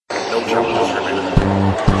No challenges remaining.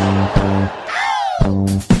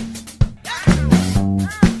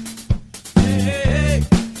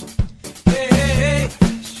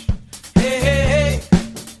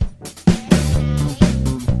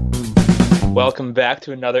 Welcome back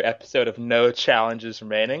to another episode of No Challenges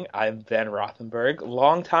Remaining. I'm Ben Rothenberg.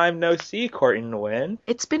 Long time no see, Courtney Nguyen.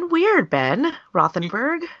 It's been weird, Ben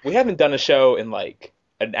Rothenberg. We haven't done a show in like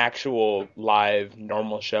an actual live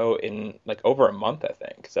normal show in like over a month, I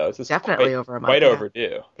think. So this is Definitely over a month. quite yeah.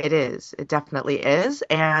 overdue. It is. It definitely is.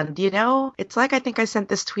 And, it's like I think I sent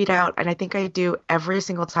this tweet out, and I think I do every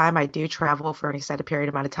single time I do travel for an extended period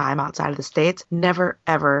amount of time outside of the States. Never,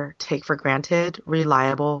 ever take for granted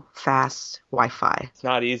reliable, fast Wi-Fi. It's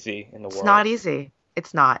not easy in the world. It's not easy.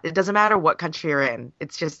 It's not. It doesn't matter what country you're in.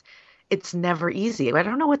 It's never easy. I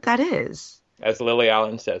don't know what that is. As Lily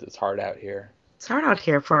Allen says, it's hard out here. It's hard out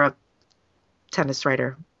here for a tennis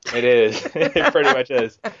writer. It is. It pretty much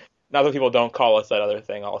is. Not that people don't call us that other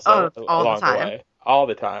thing also all along the time. way. All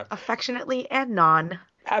the time. Affectionately and non.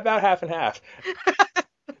 About half and half.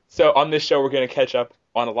 So on this show, we're going to catch up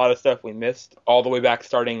on a lot of stuff we missed, all the way back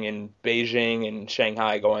starting in Beijing and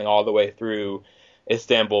Shanghai, going all the way through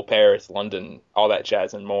Istanbul, Paris, London, all that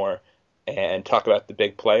jazz and more, and talk about the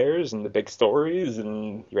big players and the big stories.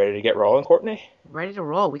 And you ready to get rolling, Courtney? Ready to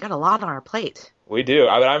roll. We got a lot on our plate. We do.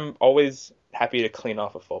 I'm always happy to clean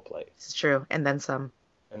off a full plate. It's true. And then some.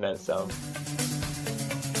 And then some.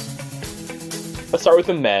 Let's start with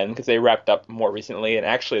the men, because they wrapped up more recently, and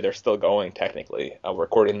actually they're still going, technically. I'm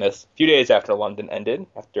recording this a few days after London ended,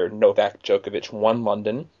 after Novak Djokovic won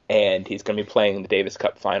London, and he's going to be playing the Davis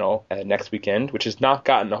Cup final next weekend, which has not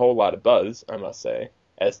gotten a whole lot of buzz, I must say,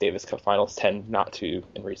 as Davis Cup finals tend not to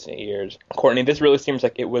in recent years. Courtney, this really seems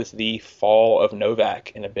like it was the fall of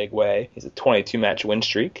Novak in a big way. He's a 22-match win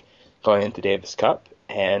streak going into Davis Cup,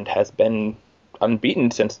 and has been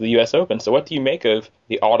unbeaten since the U.S. Open. So what do you make of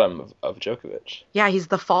the autumn of Djokovic? Yeah, he's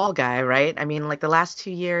the fall guy, right? I mean, like the last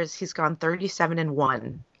 2 years, he's gone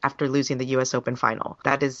 37-1 after losing the U.S. Open final.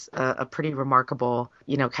 That is a pretty remarkable,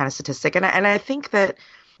 kind of statistic. And I think that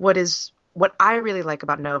what I really like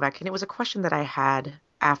about Novak, and it was a question that I had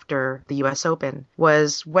after the U.S. Open,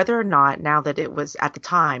 was whether or not, now that it was at the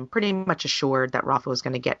time pretty much assured that Rafa was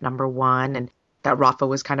going to get number one, and that Rafa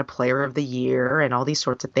was kind of player of the year and all these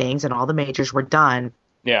sorts of things, and all the majors were done.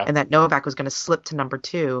 Yeah. And that Novak was going to slip to number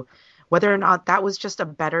two, whether or not that was just a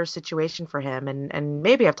better situation for him. And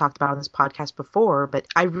maybe I've talked about it on this podcast before, but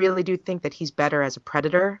I really do think that he's better as a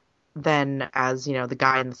predator than as, the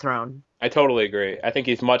guy in the throne. I totally agree. I think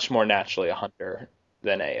he's much more naturally a hunter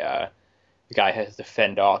than a guy who has to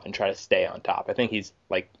fend off and try to stay on top. I think he's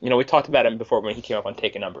like, we talked about him before when he came up on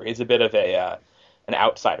Take a Number. He's a bit of an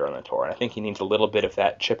outsider on the tour, and I think he needs a little bit of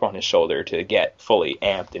that chip on his shoulder to get fully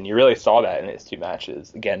amped, and you really saw that in his two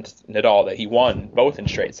matches against Nadal, that he won both in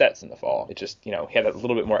straight sets in the fall. It just, he had a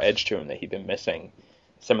little bit more edge to him that he'd been missing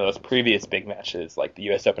some of those previous big matches, like the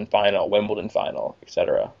U.S. Open final, Wimbledon final,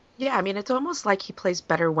 etc. Yeah, I mean, it's almost like he plays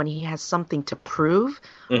better when he has something to prove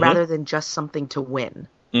rather than just something to win.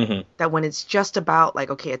 Mm-hmm. That when it's just about, like,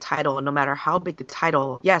 okay, a title, and no matter how big the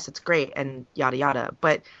title, yes, it's great, and yada yada,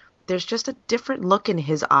 but there's just a different look in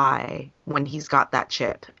his eye when he's got that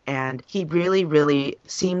chip. And he really, really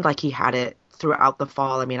seemed like he had it throughout the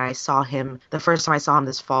fall. I mean, the first time I saw him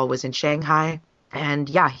this fall was in Shanghai. And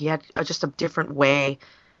yeah, he had just a different way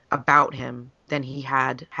about him than he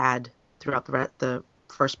had throughout the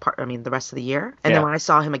rest of the year. And then when I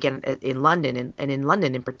saw him again in London, and in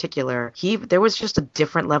London in particular, there was just a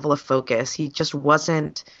different level of focus. He just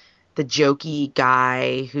wasn't the jokey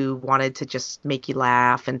guy who wanted to just make you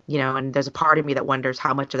laugh. And, and there's a part of me that wonders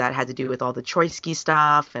how much of that had to do with all the Troitsky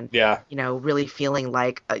stuff and, really feeling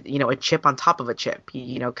like, a chip on top of a chip,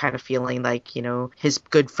 kind of feeling like, his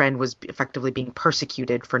good friend was effectively being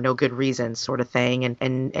persecuted for no good reason sort of thing.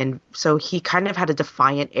 And so he kind of had a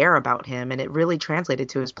defiant air about him, and it really translated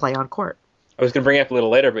to his play on court. I was going to bring it up a little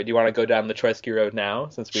later, but do you want to go down the Troitsky road now,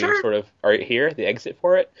 since we sort of are here, the exit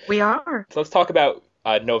for it? We are. So let's talk about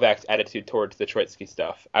Novak's attitude towards the Troitsky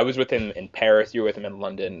stuff. I was with him in Paris. You were with him in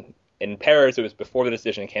London. In Paris, it was before the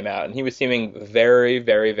decision came out, and he was seeming very,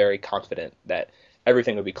 very, very confident that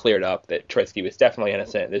everything would be cleared up, that Troitsky was definitely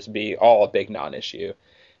innocent. This would be all a big non-issue.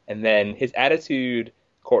 And then his attitude,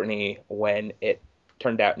 Courtney, when it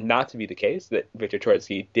turned out not to be the case, that Viktor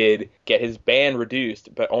Troitsky did get his ban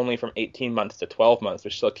reduced, but only from 18 months to 12 months,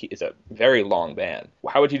 which still is a very long ban.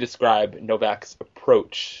 How would you describe Novak's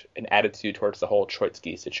approach and attitude towards the whole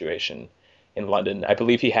Troitsky situation in London. I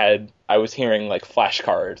believe I was hearing like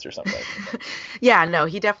flashcards or something. Yeah, no,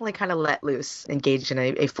 he definitely kind of let loose, engaged in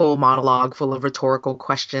a full monologue full of rhetorical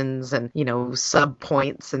questions and, sub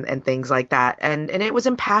points and things like that. And it was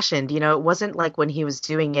impassioned, it wasn't like when he was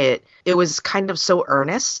doing it, it was kind of so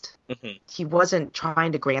earnest. Hmm. He wasn't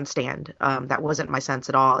trying to grandstand. That wasn't my sense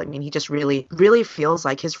at all. I mean, he just really, really feels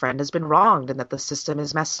like his friend has been wronged and that the system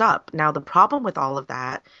is messed up. Now, the problem with all of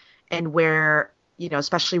that, and where,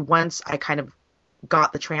 especially once I kind of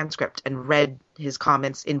got the transcript and read his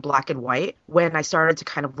comments in black and white, when I started to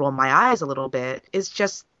kind of roll my eyes a little bit, is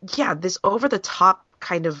just, yeah, this over the top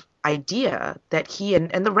kind of idea that he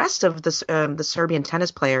and the rest of the Serbian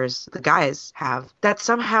tennis players, the guys, have, that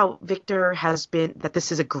somehow Victor has been, that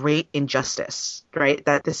this is a great injustice, right?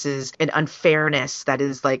 That this is an unfairness that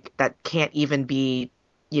is like, that can't even be,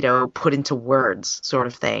 put into words, sort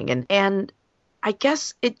of thing. And I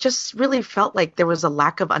guess it just really felt like there was a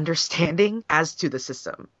lack of understanding as to the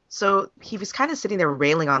system. So he was kind of sitting there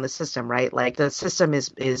railing on the system, right? Like the system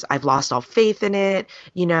is I've lost all faith in it,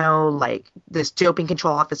 like this doping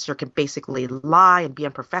control officer can basically lie and be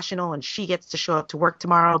unprofessional and she gets to show up to work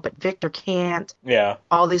tomorrow, but Victor can't. Yeah.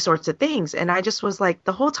 All these sorts of things. And I just was like,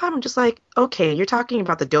 the whole time I'm just like, okay, you're talking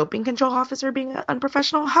about the doping control officer being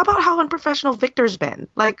unprofessional. How about how unprofessional Victor's been?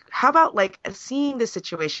 Like, how about like seeing the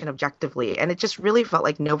situation objectively? And it just really felt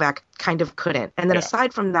like Novak kind of couldn't. And then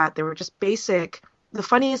aside from that, there were just basic. The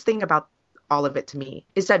funniest thing about all of it to me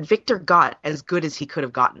is that Victor got as good as he could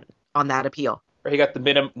have gotten on that appeal. He got the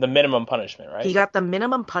minimum punishment, right? He got the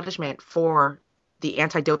minimum punishment for the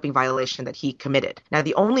anti-doping violation that he committed. Now,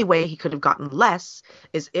 the only way he could have gotten less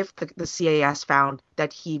is if the CAS found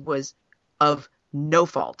that he was of no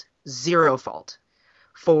fault, zero fault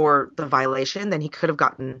for the violation, then he could have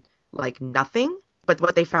gotten like nothing. But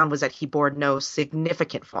what they found was that he bore no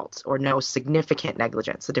significant faults or no significant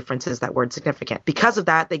negligence. The difference is that word significant. Because of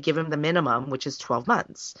that, they give him the minimum, which is 12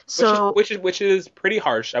 months. So which is pretty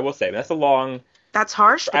harsh, I will say. That's a long. That's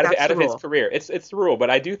harsh. But out of his career. It's the rule,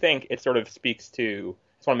 but I do think it sort of speaks to.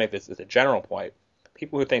 I just want to make this as a general point.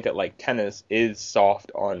 People who think that like tennis is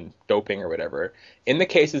soft on doping or whatever. In the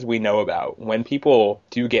cases we know about, when people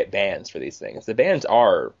do get bans for these things, the bans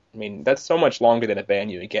are. I mean, that's so much longer than a ban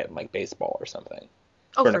you would get in like baseball or something.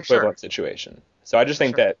 Oh, for an for equivalent sure. situation. So I just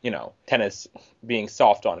think that, tennis being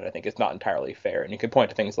soft on it, I think is not entirely fair. And you can point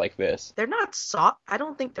to things like this. They're not soft. I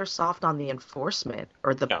don't think they're soft on the enforcement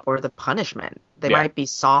or the No. or the punishment. They Yeah. might be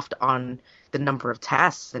soft on the number of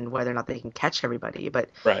tests and whether or not they can catch everybody. But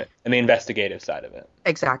Right. And the investigative side of it.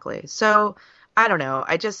 exactly. So I don't know.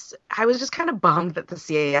 I was just kind of bummed that the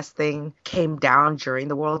CAS thing came down during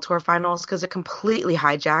the World Tour Finals because it completely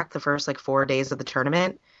hijacked the first like 4 days of the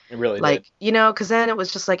tournament. It really Like, did. because then it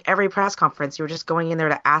was just like every press conference, you were just going in there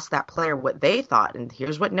to ask that player what they thought. And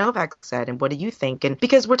here's what Novak said. And what do you think? And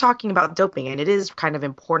because we're talking about doping, and it is kind of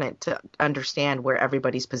important to understand where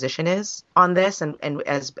everybody's position is on this. And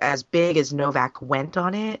as big as Novak went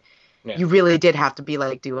on it, Yeah. you really did have to be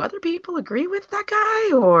like, do other people agree with that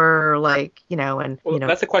guy? Or like,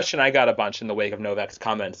 That's a question I got a bunch in the wake of Novak's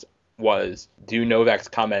comments was, do Novak's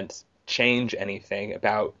comments change anything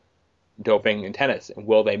about doping in tennis, and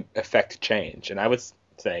will they affect change? And I was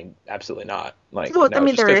saying absolutely not. Like, well, no, I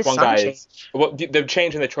mean, just there 'cause is some change. Well, the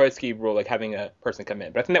change in the Troitsky rule, like having a person come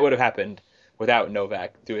in, but I think that would have happened without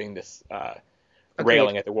Novak doing this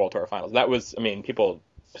railing at the World Tour Finals. That was, I mean,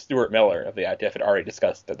 Stuart Miller of the ITF had already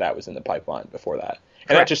discussed that was in the pipeline before that,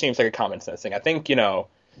 and that just seems like a common sense thing. I think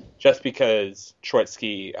just because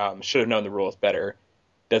Troitsky should have known the rules better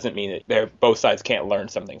doesn't mean that both sides can't learn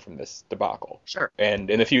something from this debacle. Sure. And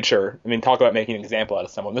in the future, I mean, talk about making an example out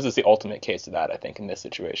of someone. This is the ultimate case of that, I think, in this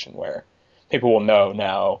situation where people will know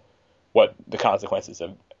now what the consequences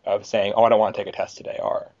of saying, oh, I don't want to take a test today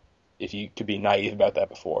are, if you could be naive about that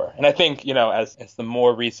before. And I think, as the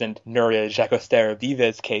more recent Nuria Jacostera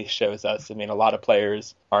Vives case shows us, I mean, a lot of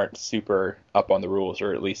players aren't super up on the rules,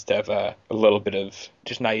 or at least have a little bit of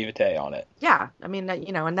just naivete on it. Yeah, I mean,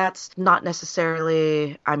 and that's not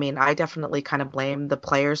necessarily, I mean, I definitely kind of blame the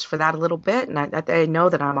players for that a little bit. And I know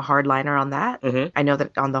that I'm a hardliner on that. Mm-hmm. I know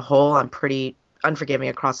that on the whole, I'm pretty unforgiving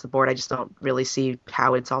across the board. I just don't really see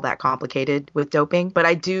how it's all that complicated with doping. But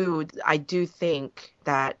I do think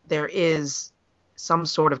that there is some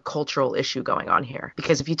sort of cultural issue going on here.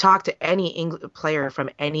 Because if you talk to any player from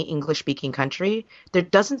any English-speaking country, there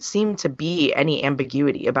doesn't seem to be any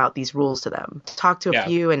ambiguity about these rules to them. Talk to a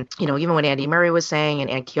few, and even when Andy Murray was saying, and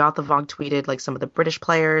Anne Keothavong tweeted, like some of the British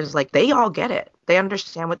players, like they all get it. They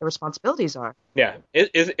understand what the responsibilities are. Yeah,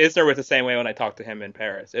 Isner was the same way when I talked to him in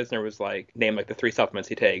Paris. Isner was like, name like the 3 supplements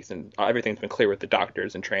he takes, and everything's been clear with the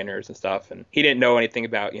doctors and trainers and stuff. And he didn't know anything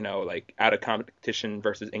about, like out of competition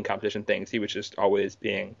versus in competition things. He was just always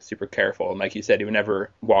being super careful. And like you said, he would never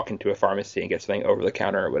walk into a pharmacy and get something over the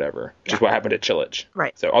counter or whatever, which is what happened to Cilic.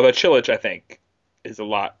 Right. So, although Cilic, I think, is a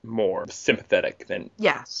lot more sympathetic than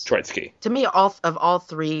Troitsky. To me, all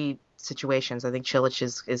three situations, I think Cilic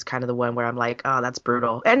is kind of the one where I'm like, oh, that's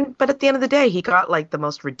brutal. But at the end of the day, he got like the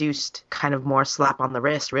most reduced, kind of more slap on the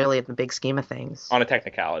wrist, really, in the big scheme of things. On a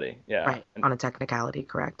technicality, yeah. Right, on a technicality,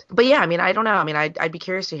 correct. But yeah, I mean, I don't know. I mean, I'd be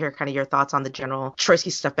curious to hear kind of your thoughts on the general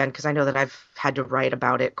Troitsky stuff, Ben, because I know that I've had to write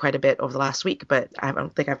about it quite a bit over the last week, but I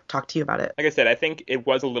don't think I've talked to you about it. Like I said, I think it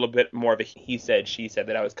was a little bit more of a he said, she said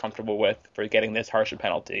that I was comfortable with for getting this harsh a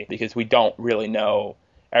penalty, because we don't really know.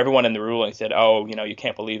 Everyone in the ruling said, oh, you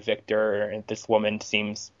can't believe Victor, and this woman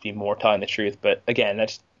seems to be more telling the truth. But again,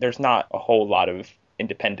 there's not a whole lot of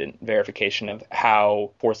independent verification of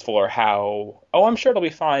how forceful or how, oh, I'm sure it'll be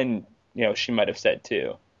fine, she might have said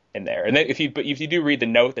too in there. And then if you do read the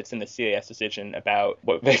note that's in the CAS decision about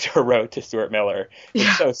what Victor wrote to Stuart Miller,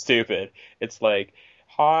 it's so stupid. It's like,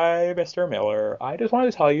 hi, Mr. Miller. I just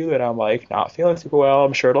wanted to tell you that I'm not feeling super well.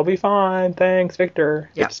 I'm sure it'll be fine. Thanks,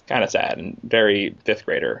 Victor. Yeah. It's kind of sad and very fifth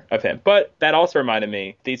grader of him. But that also reminded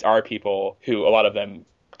me, these are people who, a lot of them,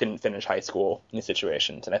 didn't finish high school in these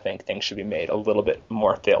situations, and I think things should be made a little bit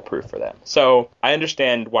more fail-proof for them. So I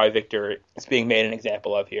understand why Victor is being made an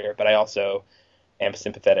example of here, but I also am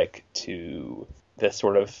sympathetic to the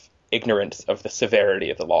sort of ignorance of the severity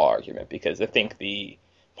of the law argument, because I think the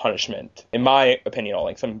punishment, in my opinion,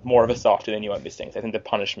 I'm more of a softer than you on these things. I think the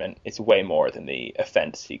punishment is way more than the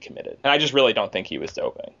offense he committed. And I just really don't think he was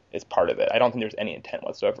doping is part of it. I don't think there's any intent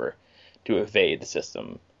whatsoever to evade the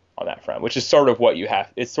system on that front, which is sort of what you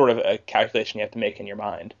have. It's sort of a calculation you have to make in your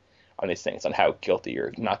mind on these things, on how guilty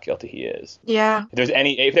or not guilty he is. Yeah.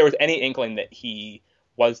 If there was any inkling that he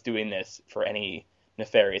was doing this for any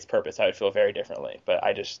nefarious purpose, I would feel very differently. But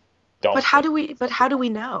I just don't. But how do we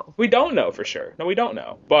know? We don't know for sure. No, we don't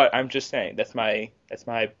know. But I'm just saying that's my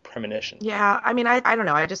premonition. Yeah, I mean, I don't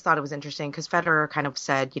know. I just thought it was interesting because Federer kind of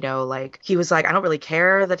said, he was like, I don't really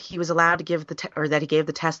care that he was allowed to give or that he gave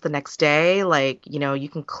the test the next day. Like, you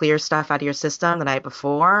can clear stuff out of your system the night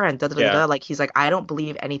before and da-da-da-da. Like, he's like, I don't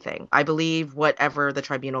believe anything. I believe whatever the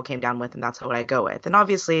tribunal came down with, and that's what I go with. And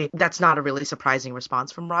obviously, that's not a really surprising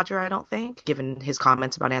response from Roger, I don't think, given his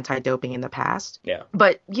comments about anti-doping in the past. Yeah.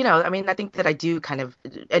 But, I mean, I think that I do kind of,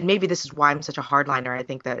 and maybe this is why I'm such a hardliner. I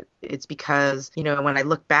think that it's because, when I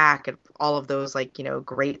look back at all of those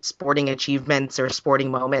great sporting achievements or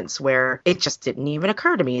sporting moments where it just didn't even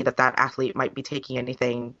occur to me that athlete might be taking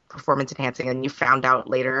anything performance enhancing, and you found out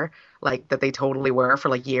later that they totally were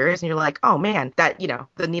for years, and you're like, oh man, that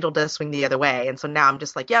the needle does swing the other way. And so now I'm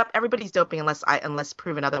just like, yep, everybody's doping unless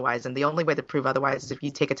proven otherwise, and the only way to prove otherwise is if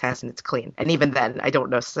you take a test and it's clean, and even then I don't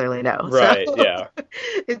necessarily know. Right. So, yeah.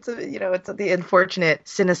 It's the unfortunate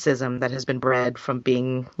cynicism that has been bred from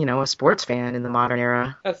being a sports fan in the modern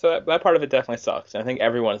era. So that part of it definitely sucks. And I think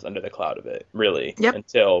everyone is under the cloud of it, really. Yep.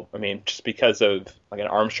 Until, just because of an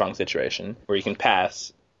Armstrong situation where you can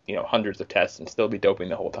pass hundreds of tests and still be doping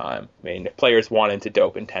the whole time. If players wanted to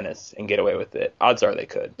dope in tennis and get away with it, odds are they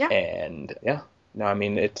could. Yeah. And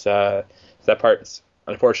it's that part's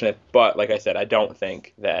unfortunate. But like I said, I don't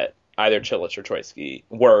think that either Cilic or Troitsky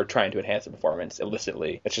were trying to enhance the performance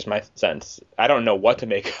illicitly. It's just my sense. I don't know what to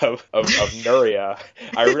make of Nuria.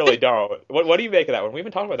 I really don't. What do you make of that one? We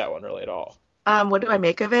haven't talked about that one really at all. What do I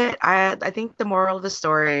make of it? I think the moral of the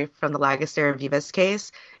story from the Lagastera Vivas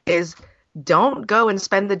case is don't go and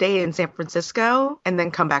spend the day in San Francisco and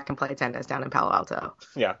then come back and play tennis down in Palo Alto.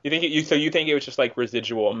 Yeah. You think it was just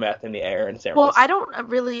residual meth in the air in San Francisco? Well, I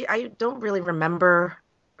don't really remember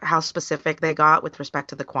how specific they got with respect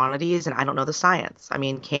to the quantities, and I don't know the science. I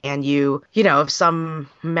mean, can you, if some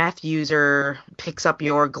meth user picks up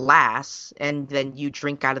your glass and then you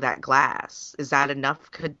drink out of that glass, is that enough?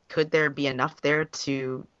 Could there be enough there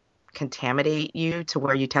to contaminate you to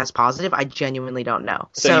where you test positive? I genuinely don't know.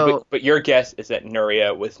 But your guess is that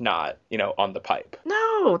Nuria was not, on the pipe.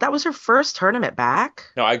 No, that was her first tournament back.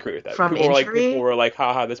 No, I agree with that. From injury. People were like,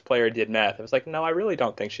 haha, this player did meth. I was like, no, I really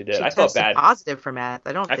don't think she did. She I felt bad. Positive for meth.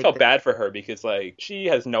 I felt bad for her because she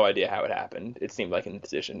has no idea how it happened. It seemed like in the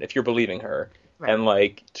decision, if you're believing her. Right.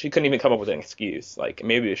 And she couldn't even come up with an excuse.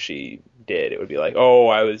 Maybe if she did, it would be oh,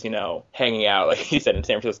 I was, hanging out, like you said, in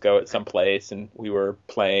San Francisco at some place, and we were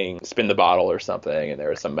playing Spin the Bottle or something, and there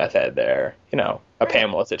was some meth head there. a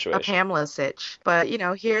Pamela a situation. Pamela sitch. But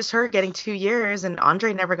here's her getting 2 years, and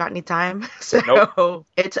Andre never got any time. Nope. So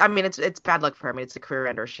it's bad luck for her. I mean, it's a career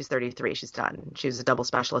ender. She's 33. She's done. She was a double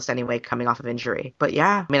specialist anyway, coming off of injury. But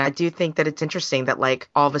yeah, I mean, I do think that it's interesting that like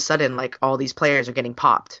all of a sudden, like all these players are getting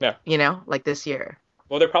popped. Yeah. Like this year.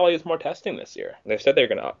 Well, there probably is more testing this year. They've said they're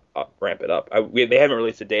going to ramp it up. They haven't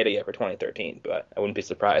released the data yet for 2013, but I wouldn't be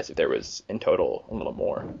surprised if there was in total a little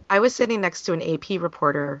more. I was sitting next to an AP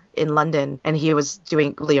reporter in London, and he was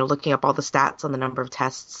doing, looking up all the stats on the number of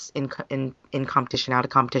tests in competition, out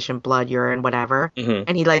of competition, blood, urine, whatever. Mm-hmm.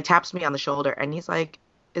 And he like taps me on the shoulder, and he's like,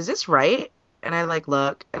 "Is this right?" And I like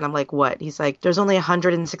look, and I'm like, "What?" He's like, "There's only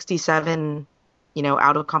 167,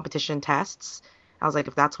 out of competition tests." I was like,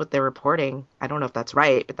 if that's what they're reporting, I don't know if that's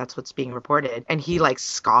right, but that's what's being reported. And he like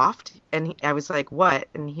scoffed, and I was like, what?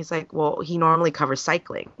 And he's like, well, he normally covers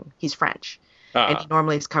cycling. He's French. And he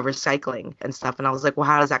normally covers cycling and stuff. And I was like, well,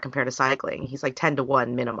 how does that compare to cycling? He's like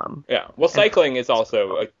 10-1 minimum. Yeah. Well, cycling is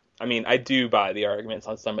also I do buy the arguments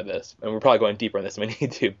on some of this, and we're probably going deeper on this than we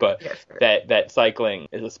need to, but Yeah, sure. that cycling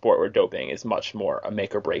is a sport where doping is much more a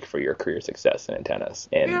make or break for your career success than in tennis,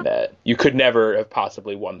 and that you could never have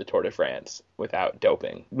possibly won the Tour de France without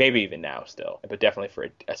doping, maybe even now still, but definitely for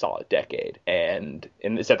a solid decade. And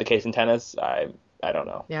is that the case in tennis? I don't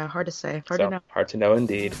know. Yeah, hard to say. Hard to know. Hard to know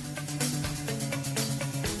indeed.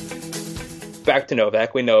 Back to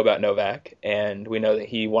Novak. We know about Novak, and we know that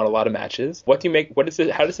he won a lot of matches. How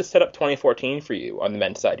does this set up 2014 for you on the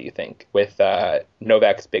men's side, do you think? With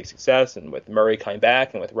Novak's big success, and with Murray coming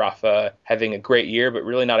back, and with Rafa having a great year, but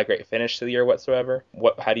really not a great finish to the year whatsoever.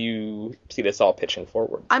 How do you see this all pitching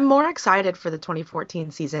forward? I'm more excited for the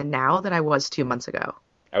 2014 season now than I was 2 months ago.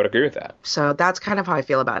 I would agree with that. So that's kind of how I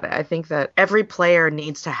feel about it. I think that every player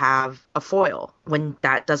needs to have a foil. When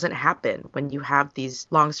that doesn't happen, when you have these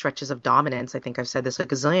long stretches of dominance, I think I've said this a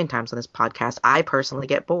gazillion times on this podcast, I personally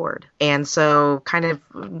get bored. And so kind of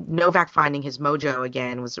Novak finding his mojo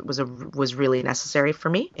again was really necessary for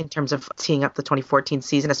me in terms of teeing up the 2014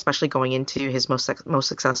 season, especially going into his most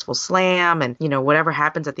successful slam. And, whatever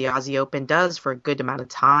happens at the Aussie Open does for a good amount of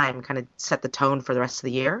time kind of set the tone for the rest of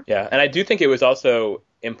the year. Yeah, and I do think it was also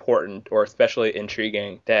important or especially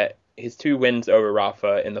intriguing that his 2 wins over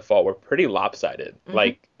Rafa in the fall were pretty lopsided. Mm-hmm.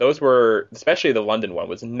 Like, those were, especially the London one,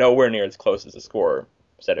 was nowhere near as close as the score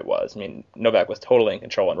said it was. I mean, Novak was totally in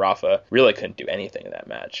control, and Rafa really couldn't do anything in that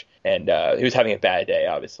match. And he was having a bad day,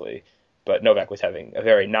 obviously, but Novak was having a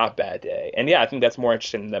very not bad day. And yeah, I think that's more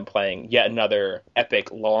interesting than them playing yet another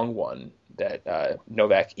epic long one that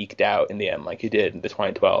Novak eked out in the end, like he did in the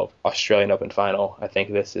 2012 Australian Open final. I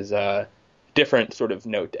think this is a different sort of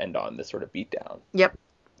note to end on, this sort of beatdown. Yep.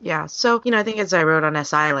 Yeah. So, I think as I wrote on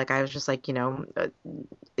SI, like I was just like,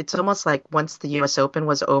 it's almost like once the US Open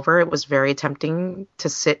was over, it was very tempting to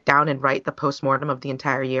sit down and write the postmortem of the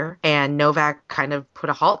entire year. And Novak kind of put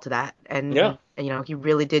a halt to that. And, he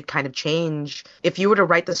really did kind of change. If you were to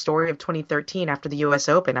write the story of 2013 after the US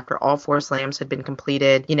Open, after all 4 slams had been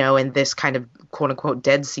completed, in this kind of quote unquote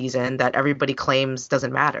dead season that everybody claims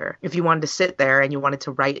doesn't matter. If you wanted to sit there and you wanted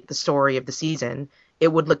to write the story of the season,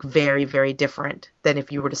 it would look very, very different than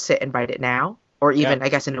if you were to sit and write it now, or even, I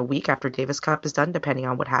guess, in a week after Davis Cup is done, depending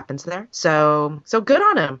on what happens there. So good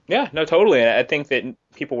on him. Yeah, no, totally. And I think that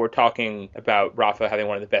people were talking about Rafa having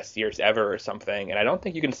one of the best years ever or something, and I don't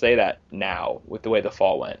think you can say that now with the way the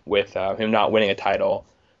fall went, with him not winning a title,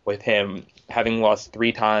 with him having lost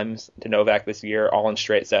 3 times to Novak this year, all in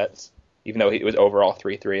straight sets. Even though it was overall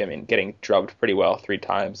 3-3, I mean, getting drubbed pretty well 3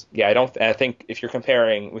 times. Yeah, I think if you're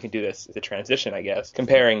comparing, we can do this as a transition, I guess,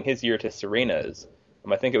 comparing his year to Serena's,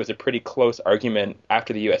 I think it was a pretty close argument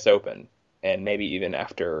after the US Open, and maybe even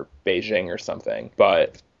after Beijing or something.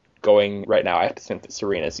 But going right now, I have to think that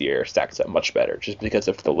Serena's year stacks up much better, just because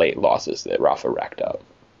of the late losses that Rafa racked up.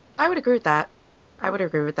 I would agree with that.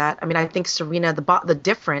 I mean, I think Serena,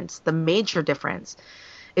 the major difference,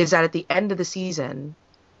 is that at the end of the season,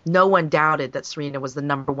 no one doubted that Serena was the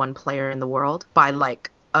number 1 player in the world by like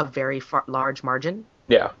a very large margin.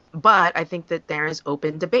 Yeah. But I think that there is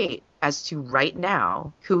open debate as to right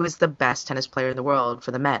now who is the best tennis player in the world for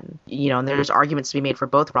the men. And there's arguments to be made for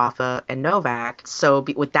both Rafa and Novak. So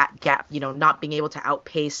with that gap, not being able to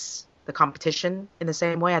outpace the competition in the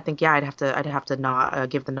same way, I think I'd have to not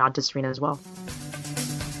give the nod to Serena as well.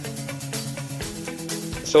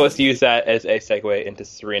 So let's use that as a segue into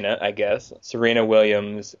Serena, I guess. Serena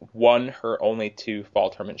Williams won her only 2 fall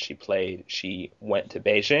tournaments she played. She went to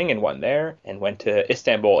Beijing and won there, and went to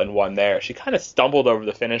Istanbul and won there. She kind of stumbled over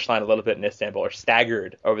the finish line a little bit in Istanbul, or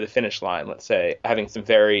staggered over the finish line, let's say, having some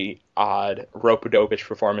very odd rope-a-dope-ish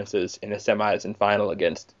performances in the semis and final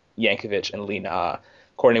against Jankovic and Li Na.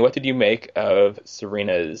 Courtney, what did you make of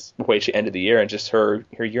Serena's way she ended the year and just her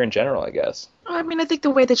year in general, I guess? I mean, I think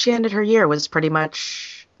the way that she ended her year was pretty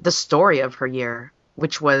much the story of her year,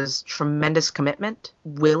 which was tremendous commitment,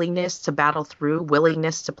 willingness to battle through,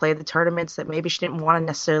 willingness to play the tournaments that maybe she didn't want to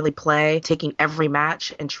necessarily play, taking every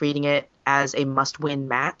match and treating it as a must-win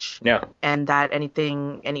match. Yeah. And that any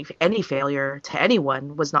failure to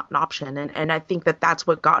anyone was not an option. And I think that that's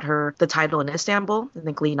what got her the title in Istanbul. I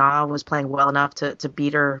think Li Na was playing well enough to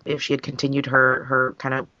beat her if she had continued her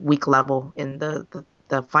kind of weak level in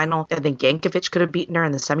the final. I think Jankovic could have beaten her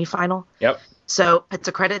in the semifinal. Yep. So it's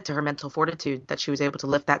a credit to her mental fortitude that she was able to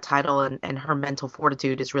lift that title, and her mental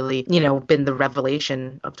fortitude has really, been the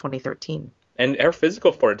revelation of 2013. And her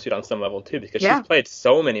physical fortitude on some level, too, because she's played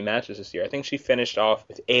so many matches this year. I think she finished off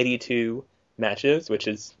with 82 matches, which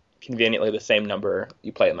is conveniently the same number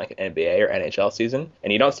you play in like an NBA or NHL season.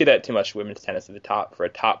 And you don't see that too much women's tennis at the top for a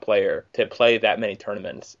top player to play that many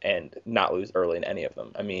tournaments and not lose early in any of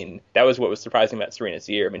them. I mean, that was what was surprising about Serena's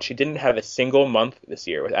year. I mean, she didn't have a single month this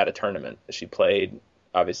year without a tournament. She played,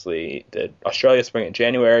 obviously, the Australia Spring in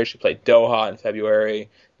January. She played Doha in February,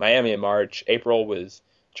 Miami in March. April was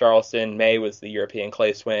Charleston. May was the European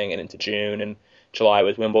Clay Swing and into June. And July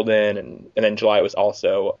was Wimbledon, and then July was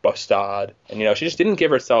also Bostad. And, she just didn't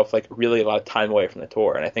give herself, like, really a lot of time away from the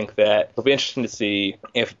tour. And I think that it'll be interesting to see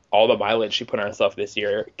if all the mileage she put on herself this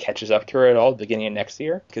year catches up to her at all at the beginning of next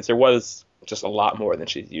year, because there was just a lot more than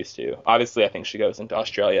she's used to. Obviously, I think she goes into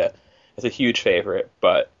Australia as a huge favorite,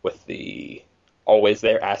 but with the always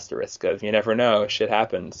there asterisk of you never know, shit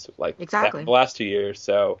happens, like exactly the last 2 years.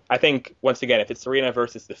 So I think, once again, if it's Serena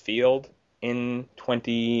versus the field in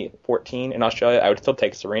 2014 in Australia, I would still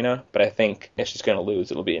take Serena, but I think if she's going to lose,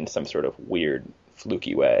 it'll be in some sort of weird,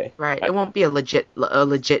 fluky way. Right. It won't be a legit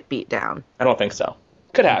beatdown. I don't think so.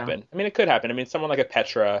 Could happen. I mean, it could happen. I mean, someone like a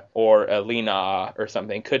Petra or a Li Na or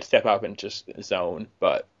something could step up and just zone,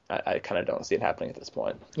 but I kind of don't see it happening at this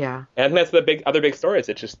point. Yeah. And that's the other big story. Is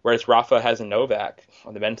it's just, whereas Rafa has a Novak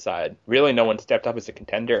on the men's side, really no one stepped up as a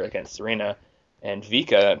contender against Serena, and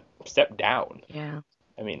Vika stepped down. Yeah.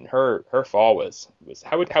 I mean, her fall was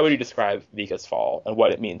how would you describe Vika's fall and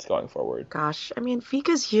what it means going forward? Gosh, I mean,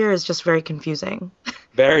 Vika's year is just very confusing.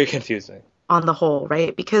 Very confusing. On the whole,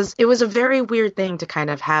 right? Because it was a very weird thing to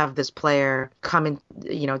kind of have this player come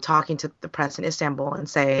in, talking to the press in Istanbul and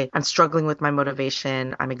say, I'm struggling with my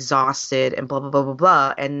motivation, I'm exhausted, and blah, blah, blah, blah,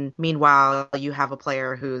 blah. And meanwhile, you have a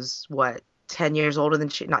player who's, 10 years older than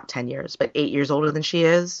she, not 10 years, but 8 years older than she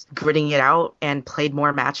is, gritting it out and played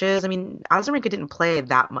more matches. I mean, Azarenka didn't play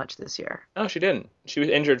that much this year. No, she didn't. She was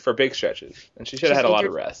injured for big stretches, and she should have had a lot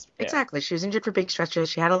of rest. Yeah. Exactly. She was injured for big stretches.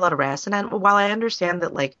 She had a lot of rest. And while I understand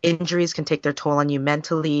that, like, injuries can take their toll on you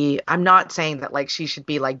mentally, I'm not saying that, like, she should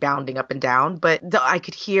be, like, bounding up and down, but I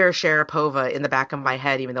could hear Sharapova in the back of my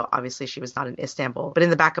head, even though obviously she was not in Istanbul, but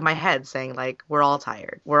in the back of my head saying, like, we're all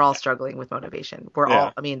tired. We're all struggling with motivation.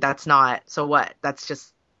 I mean, that's not, so what? That's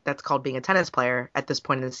called being a tennis player at this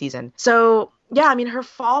point in the season. So, yeah, I mean, her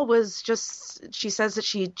fall was just, she says that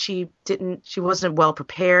she wasn't well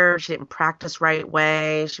prepared. She didn't practice right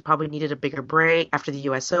way. She probably needed a bigger break after the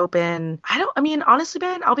US Open. Honestly,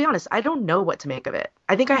 Ben, I'll be honest, I don't know what to make of it.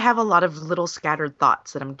 I think I have a lot of little scattered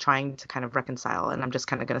thoughts that I'm trying to kind of reconcile, and I'm just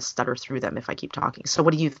kind of going to stutter through them if I keep talking. So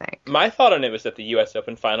what do you think? My thought on it was that the US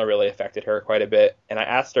Open final really affected her quite a bit, and I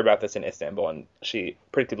asked her about this in Istanbul, and she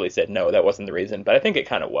predictably said no, that wasn't the reason, but I think it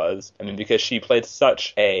kind of was. I mean, because she played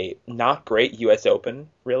such a not great US Open,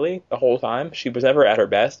 really, the whole time. She was never at her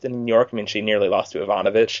best in New York. I mean, she nearly lost to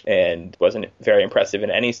Ivanovic and wasn't very impressive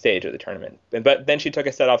in any stage of the tournament. But then she took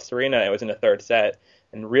a set off Serena, and it was in the third set,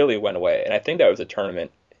 and really went away. And I think that was a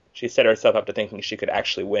tournament. She set herself up to thinking she could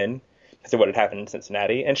actually win because of what had happened in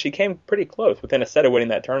Cincinnati, and she came pretty close within a set of winning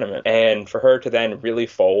that tournament. And for her to then really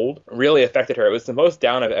fold really affected her. It was the most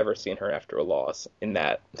down I've ever seen her after a loss in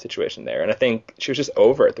that situation there. And I think she was just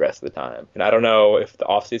over it the rest of the time. And I don't know if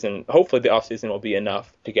hopefully the offseason will be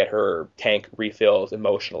enough to get her tank refills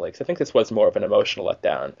emotionally, because I think this was more of an emotional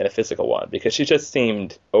letdown than a physical one, because she just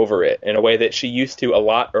seemed over it in a way that she used to a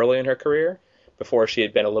lot early in her career before she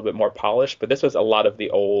had been a little bit more polished. But this was a lot of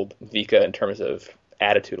the old Vika in terms of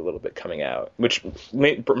attitude a little bit coming out, which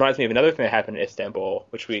reminds me of another thing that happened in Istanbul,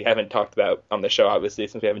 which we haven't talked about on the show, obviously,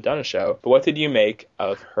 since we haven't done a show. But what did you make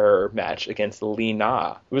of her match against Li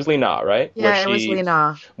Na? It was Li Na, right? Yeah, it was Li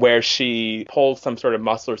Na. Where she pulled some sort of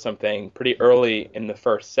muscle or something pretty early in the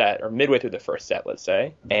first set, or midway through the first set, let's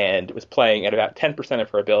say, and was playing at about 10% of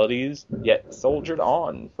her abilities, yet soldiered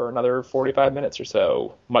on for another 45 minutes or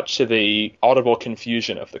so, much to the audible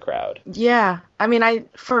confusion of the crowd. Yeah. I mean,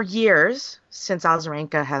 for years since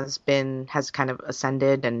Azarenka has kind of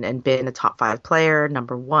ascended and been a top 5 player,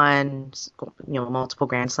 number one, multiple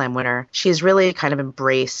Grand Slam winner, she's really kind of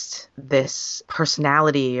embraced this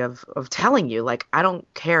personality of telling you, like, I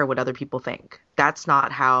don't care what other people think. That's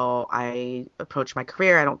not how I approach my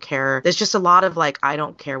career. I don't care. There's just a lot of like, I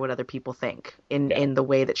don't care what other people think in the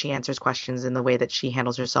way that she answers questions, in the way that she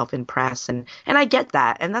handles herself in press. And I get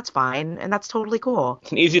that. And that's fine. And that's totally cool.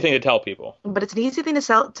 It's an easy thing to tell people. But it's an easy thing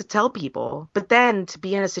to tell people. But then to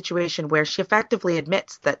be in a situation where she effectively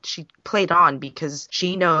admits that she played on because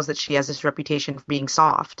she knows that she has this reputation for being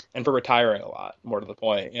soft. And for retiring a lot, more to the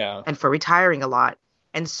point. Yeah. And for retiring a lot.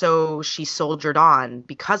 And so she soldiered on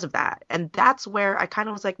because of that. And that's where I kind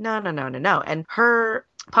of was like, no. And her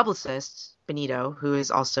publicist, Benito, who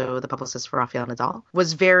is also the publicist for Rafael Nadal,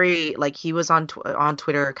 was very, like, he was on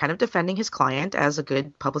Twitter kind of defending his client as a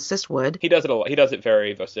good publicist would. He does it a lot. He does it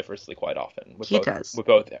very vociferously quite often. With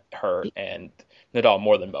both her and Nadal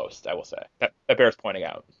more than most, I will say. That bears pointing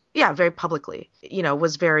out. Yeah, very publicly,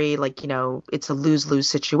 was very like, it's a lose-lose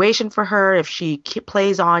situation for her. If she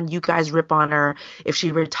plays on, you guys rip on her. If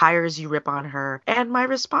she retires, you rip on her. And my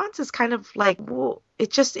response is kind of like, well,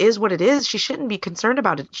 it just is what it is. She shouldn't be concerned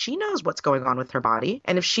about it. She knows what's going on with her body.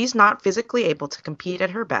 And if she's not physically able to compete at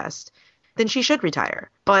her best, then she should retire.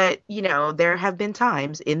 But, there have been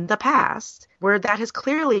times in the past where that has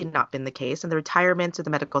clearly not been the case, and the retirements or the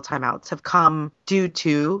medical timeouts have come due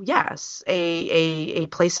to, yes, a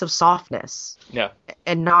place of softness. Yeah.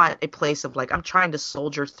 And not a place of, like, I'm trying to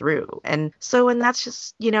soldier through. And that's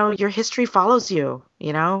just, your history follows you,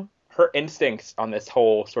 Her instincts on this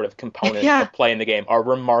whole sort of component of playing the game are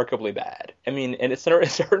remarkably bad. I mean, and at a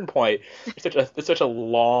certain point, it's such a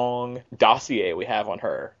long dossier we have on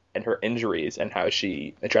her and her injuries and how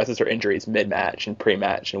she addresses her injuries mid-match and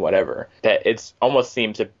pre-match and whatever, that it's almost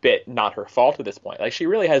seems a bit not her fault at this point. Like, she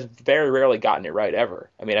really has very rarely gotten it right ever.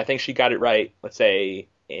 I mean, I think she got it right, let's say,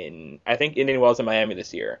 in Indian Wells and Miami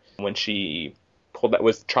this year, when she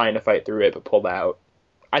was trying to fight through it but pulled out.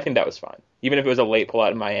 I think that was fine. Even if it was a late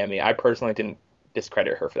pullout in Miami, I personally didn't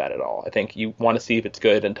discredit her for that at all. I think you want to see if it's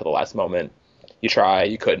good until the last moment. You try,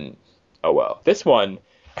 you couldn't. Oh well. This one,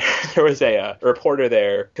 there was a reporter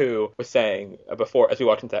there who was saying before, as we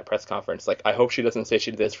walked into that press conference, like, I hope she doesn't say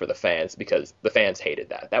she did this for the fans, because the fans hated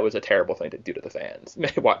that. That was a terrible thing to do to the fans.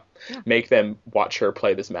 Make them watch her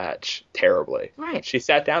play this match terribly. Right. She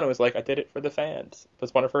sat down and was like, I did it for the fans.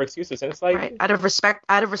 That's one of her excuses. And it's like, right. Out of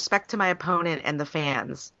respect to my opponent and the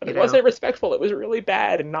fans. But it wasn't respectful. It was really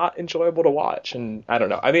bad and not enjoyable to watch. And I don't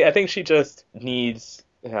know. I mean, I think she just needs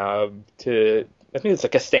I think it's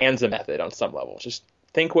like a Costanza method on some level. Just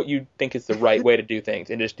think what you think is the right way to do things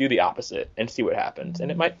and just do the opposite and see what happens.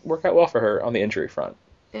 And it might work out well for her on the injury front.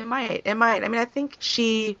 It might. I mean, I think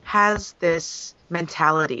she has this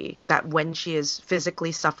mentality that when she is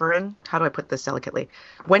physically suffering, how do I put this delicately?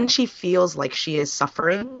 When she feels like she is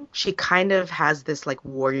suffering, she kind of has this like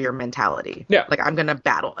warrior mentality. Yeah. Like, I'm going to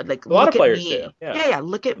battle. Like, a lot of players do. Yeah.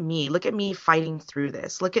 Look at me. Look at me fighting through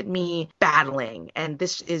this. Look at me battling. And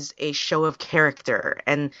this is a show of character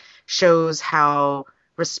and shows how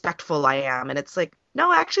respectful I am. And it's like,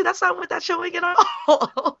 no, actually, that's not what that's showing at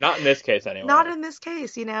all. Not in this case, anyway. Not in this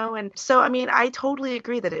case, And so, I mean, I totally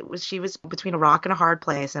agree that she was between a rock and a hard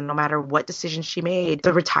place, and no matter what decision she made,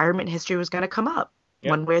 the retirement history was going to come up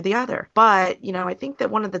one way or the other. But, I think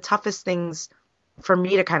that one of the toughest things for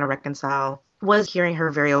me to kind of reconcile was hearing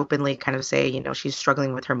her very openly kind of say, she's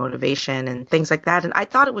struggling with her motivation and things like that. And I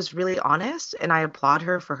thought it was really honest, and I applaud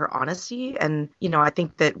her for her honesty. And, I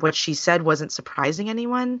think that what she said wasn't surprising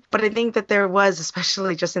anyone. But I think that there was,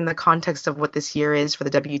 especially just in the context of what this year is for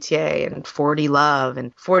the WTA and 40 Love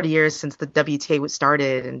and 40 years since the WTA was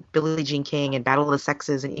started and Billie Jean King and Battle of the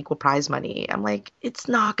Sexes and equal prize money. I'm like, it's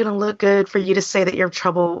not going to look good for you to say that you have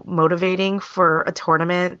trouble motivating for a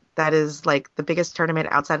tournament that is like the biggest tournament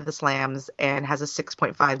outside of the slams and has a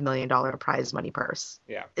 $6.5 million prize money purse.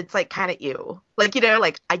 Yeah. It's like kind of ew. Like,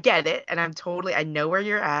 like, I get it, and I know where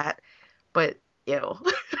you're at, but ew.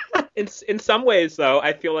 In some ways, though,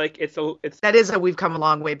 I feel like that is a we've come a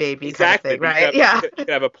long way, baby. Exactly. Kind of thing, right? You could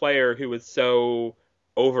have a player who was so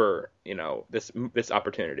over, this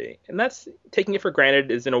opportunity, and that's taking it for granted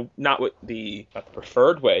is not the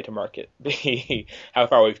preferred way to market how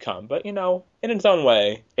far we've come, but in its own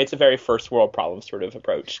way, it's a very first world problem sort of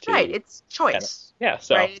approach to it's choice. Yeah,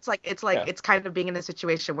 so right. It's kind of being in a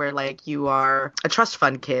situation where like you are a trust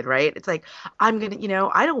fund kid, right? It's like, I'm gonna,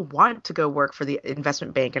 I don't want to go work for the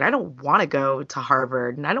investment bank, and I don't want to go to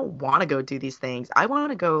Harvard, and I don't want to go do these things. I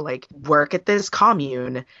want to go like work at this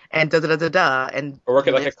commune and and or work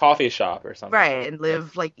at like a coffee shop or something. Right, and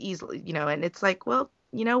live like easily, and it's like, well,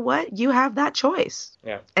 you know what? You have that choice.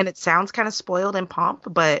 Yeah. And it sounds kind of spoiled and pomp,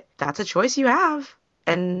 but that's a choice you have.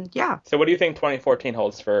 And yeah, So what do you think 2014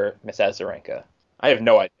 holds for Miss Azarenka? I have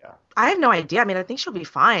no idea. I have no idea. I mean, I think she'll be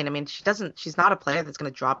fine. I mean, she's not a player that's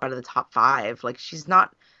going to drop out of the top 5. Like, she's don't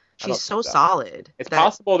so think so. solid. It's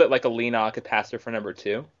possible that like Alina could pass her for number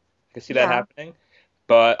 2. I could see that Yeah. happening.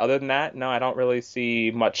 But other than that, no, I don't really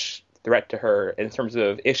see much threat to her in terms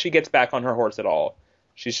of if she gets back on her horse at all.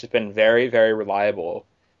 She's just been very, very reliable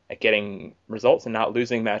at getting results and not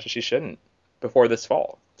losing matches she shouldn't before this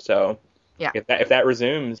fall. So Yeah. if that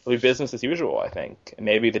resumes, it'll be business as usual, I think. And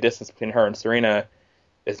maybe the distance between her and Serena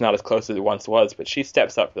is not as close as it once was, but she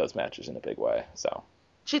steps up for those matches in a big way. So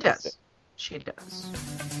She does. She does.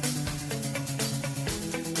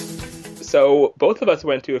 So both of us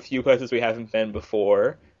went to a few places we haven't been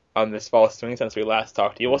before on this fall swing since we last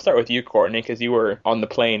talked to you. We'll start with you, Courtney, because you were on the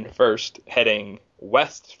plane first, heading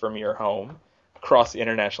west from your home across the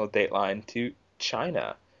international date line to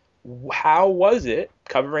China. How was it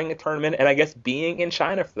covering a tournament and I guess being in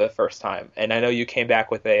China for the first time? And I know you came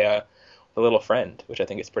back with a little friend, which I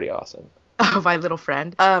think is pretty awesome. Oh, my little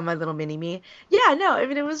friend, my little mini me. Yeah, no, I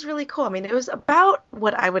mean, it was really cool. I mean, it was about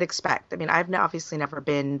what I would expect. I mean, I've obviously never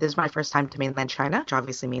been, this is my first time to mainland China, which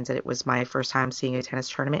obviously means that it was my first time seeing a tennis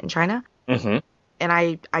tournament in China. Mm-hmm. And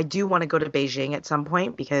I do want to go to Beijing at some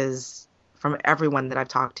point because from everyone that I've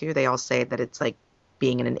talked to, they all say that it's like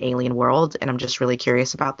being in an alien world, and I'm just really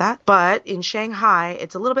curious about that. But in Shanghai,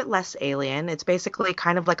 it's a little bit less alien. It's basically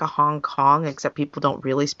kind of like a Hong Kong, except people don't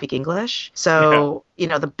really speak English. So,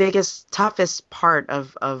 the biggest, toughest part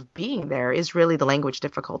of being there is really the language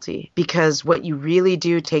difficulty, because what you really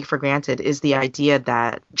do take for granted is the idea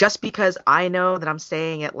that just because I know that I'm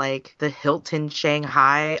staying at like the Hilton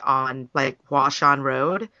Shanghai on like Huashan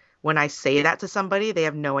Road, when I say that to somebody, they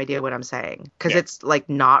have no idea what I'm saying because it's like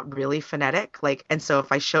not really phonetic. Like, and so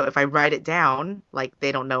if I write it down, like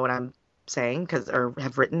they don't know what I'm saying or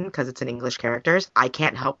have written because it's in English characters. I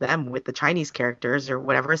can't help them with the Chinese characters or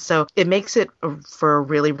whatever. So it makes it for a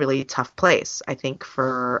really, really tough place, I think,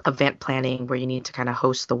 for event planning where you need to kind of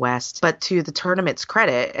host the West. But to the tournament's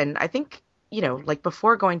credit, and I think, like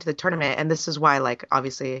before going to the tournament, and this is why, like,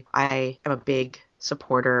 obviously I am a big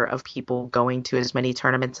supporter of people going to as many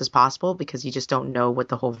tournaments as possible because you just don't know what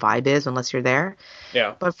the whole vibe is unless you're there.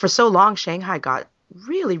 Yeah. But for so long, Shanghai got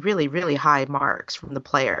really, really, really high marks from the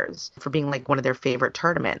players for being like one of their favorite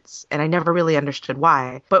tournaments. And I never really understood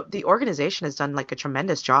why. But the organization has done like a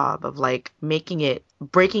tremendous job of like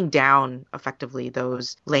breaking down effectively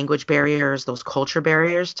those language barriers, those culture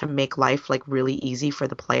barriers to make life like really easy for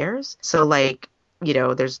the players. So like,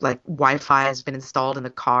 there's like Wi-Fi has been installed in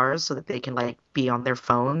the cars so that they can like be on their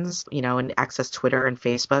phones, and access Twitter and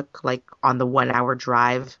Facebook like on the 1-hour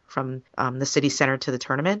drive from the city center to the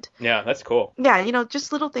tournament. Yeah, that's cool. Yeah,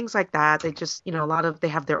 just little things like that. They just, they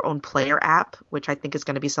have their own player app, which I think is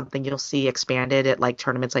going to be something you'll see expanded at like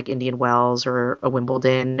tournaments like Indian Wells or a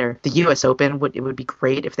Wimbledon or the US Open. It would be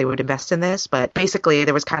great if they would invest in this. But basically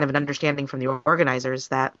there was kind of an understanding from the organizers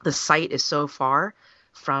that the site is so far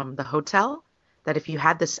from the hotel that if you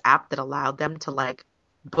had this app that allowed them to like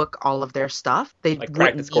book all of their stuff, they like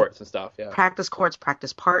practice courts and stuff. Yeah. Practice courts,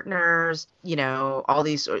 practice partners, all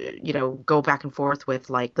these, go back and forth with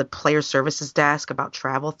like the player services desk about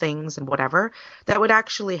travel things and whatever, that would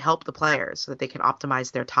actually help the players so that they can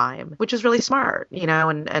optimize their time, which is really smart,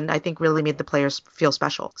 and I think really made the players feel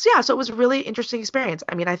special. So yeah, so it was a really interesting experience.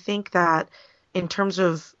 I mean, I think that in terms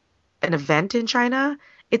of an event in China,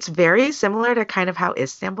 it's very similar to kind of how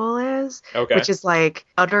Istanbul is, which is like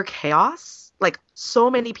utter chaos. Like so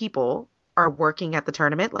many people are working at the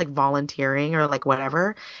tournament, like volunteering or like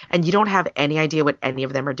whatever, and you don't have any idea what any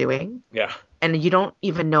of them are doing. Yeah. And you don't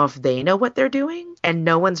even know if they know what they're doing, and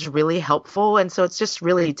no one's really helpful, and so it's just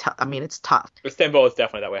really tough. I mean, it's tough. Istanbul is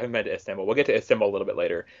definitely that way. I haven't been to Istanbul. We'll get to Istanbul a little bit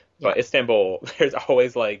later. But Yeah. Istanbul, there's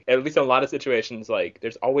always like, at least in a lot of situations, like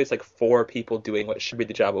there's always like 4 people doing what should be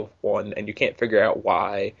the job of 1, and you can't figure out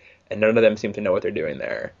why, and none of them seem to know what they're doing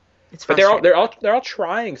there. It's But frustrating. they're all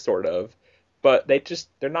trying sort of, but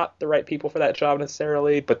they're not the right people for that job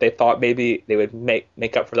necessarily. But they thought maybe they would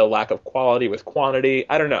make up for the lack of quality with quantity.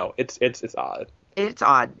 I don't know. It's odd. It's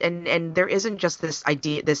odd, and there isn't just this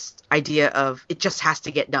idea of it just has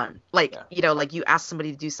to get done. Like, like you ask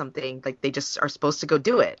somebody to do something, like they just are supposed to go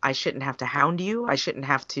do it. I shouldn't have to hound you. I shouldn't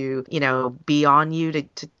have to, be on you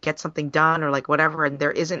to get something done or like whatever. And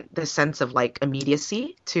there isn't this sense of like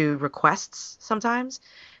immediacy to requests sometimes.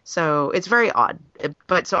 So it's very odd.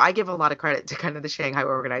 But so I give a lot of credit to kind of the Shanghai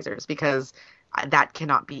organizers because that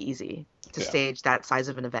cannot be easy. to Yeah. stage that size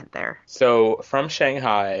of an event there. So from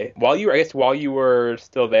Shanghai, while you were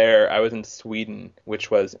still there, I was in Sweden, which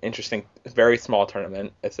was interesting. Very small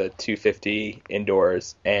tournament. It's a 250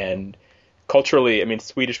 indoors, and culturally, I mean,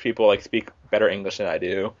 Swedish people like speak better English than I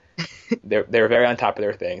do. They're very on top of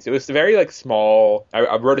their things. It was very like small.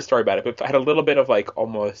 I wrote a story about it, but it had a little bit of like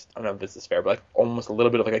almost, I don't know if this is fair, but like almost a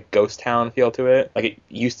little bit of like a ghost town feel to it. Like it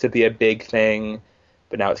used to be a big thing,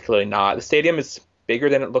 but now it's clearly not. The stadium is bigger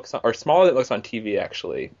than it looks on, or smaller than it looks on TV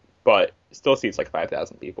actually, but it still seats like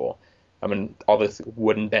 5,000 people. I mean, all these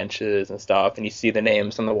wooden benches and stuff, and you see the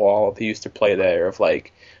names on the wall who used to play there of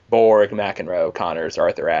like Borg, McEnroe, Connors,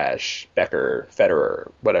 Arthur Ashe, Becker,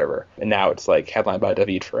 Federer, whatever. And now it's like headlined by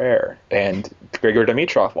David Ferrer, and Grigor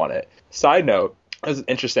Dimitrov won it. Side note, it was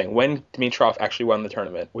interesting. When Dimitrov actually won the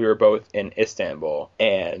tournament, we were both in Istanbul,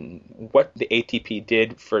 and what the ATP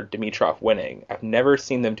did for Dimitrov winning, I've never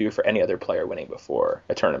seen them do for any other player winning before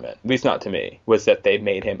a tournament, at least not to me, was that they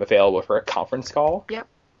made him available for a conference call. Yep.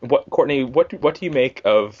 Courtney, what do you make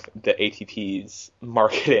of the ATP's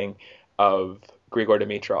marketing of Grigor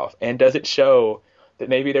Dimitrov, and does it show that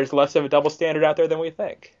maybe there's less of a double standard out there than we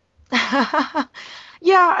think?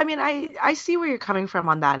 Yeah, I mean, I see where you're coming from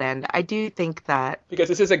on that end. I do think that, Because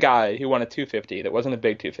this is a guy who won a 250 that wasn't a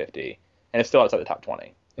big 250, and is still outside the top 20.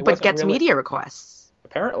 It but wasn't gets really- media requests.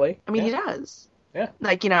 Apparently. I mean, yeah. he does. Yeah.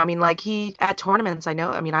 Like, I mean, like he at tournaments, I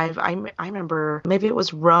know, I mean, I remember maybe it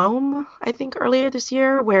was Rome, I think earlier this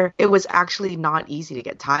year, where it was actually not easy to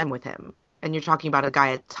get time with him. And you're talking about a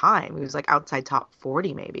guy at the time who was like outside top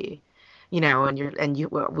 40 maybe. We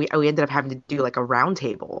ended up having to do like a round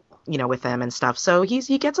table, with him and stuff. So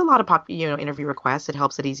he gets a lot of interview requests. It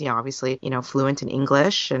helps that he's obviously fluent in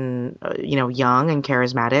English and young and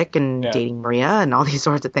charismatic and Yeah. dating Maria and all these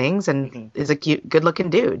sorts of things and is a cute, good looking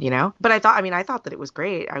dude. But I thought that it was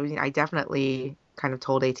great. I mean, I definitely kind of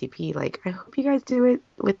told ATP like, I hope you guys do it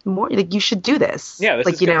with more. Like, you should do this. Yeah, this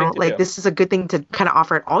like is a good thing to like do. this is a good thing to kind of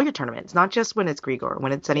offer at all your tournaments, not just when it's Grigor,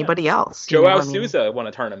 when it's anybody else. Joao I mean, Souza won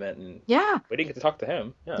a tournament, and Yeah. we didn't get to talk to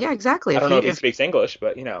him. Yeah, exactly. I don't know if he speaks English,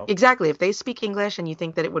 but Exactly. If they speak English and you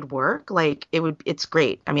think that it would work, like it's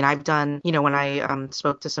great. I mean, I've done, when I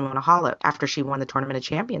spoke to Simona Halep after she won the Tournament of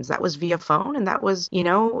Champions, that was via phone, and that was, it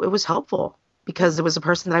was helpful because it was a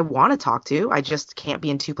person that I want to talk to. I just can't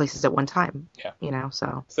be in two places at one time. Yeah.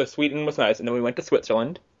 So. So Sweden was nice, and then we went to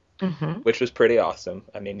Switzerland, which was pretty awesome.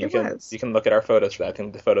 I mean, you can look at our photos for that. I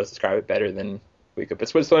think the photos describe it better than we could. But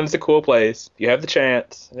Switzerland's a cool place. If you have the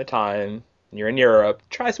chance and the time, and you're in Europe,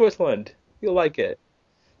 try Switzerland. You'll like it.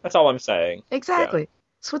 That's all I'm saying. Exactly. Yeah.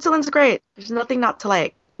 Switzerland's great. There's nothing not to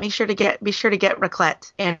like. Be sure to get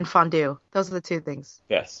raclette and fondue. Those are the two things.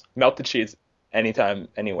 Yes. Melted cheese anytime,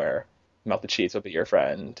 anywhere. Melted cheese will be your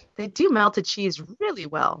friend. They do melted cheese really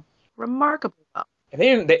well. Remarkably well.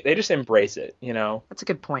 And they just embrace it, That's a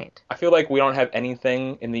good point. I feel like we don't have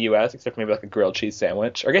anything in the U.S. except for maybe like a grilled cheese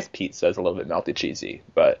sandwich. Or I guess pizza is a little bit melted cheesy,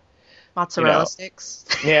 but... Mozzarella sticks.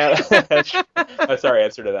 Yeah, that's our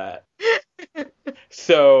answer to that.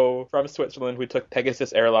 So from Switzerland, we took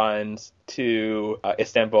Pegasus Airlines to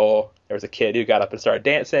Istanbul. There was a kid who got up and started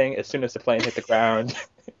dancing as soon as the plane hit the ground,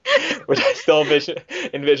 which I still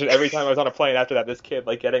envision every time I was on a plane after that, this kid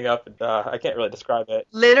like getting up and I can't really describe it.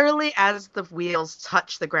 Literally as the wheels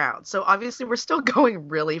touch the ground. So obviously we're still going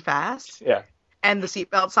really fast. Yeah. And the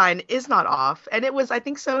seatbelt sign is not off. And it was, I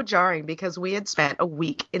think, so jarring because we had spent a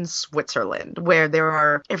week in Switzerland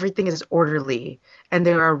where everything is orderly and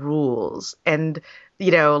there are rules and,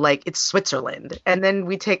 like it's Switzerland. And then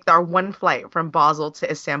we take our one flight from Basel to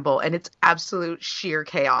Istanbul and it's absolute sheer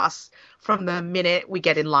chaos from the minute we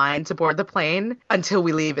get in line to board the plane until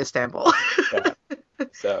we leave Istanbul. Yeah.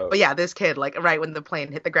 So, but yeah, this kid, like right when the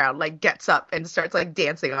plane hit the ground, like gets up and starts like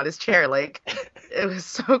dancing on his chair. Like it was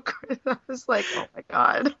so good. I was like, oh my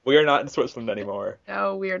God. We are not in Switzerland anymore.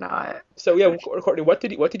 No, we are not. So yeah, Courtney, what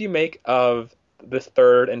did you make of this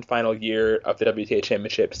third and final year of the WTA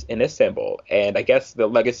Championships in Istanbul? And I guess the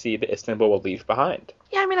legacy that Istanbul will leave behind.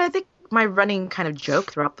 Yeah, I mean, I think my running kind of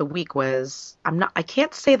joke throughout the week was I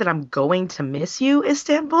can't say that I'm going to miss you,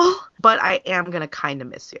 Istanbul, but I am going to kind of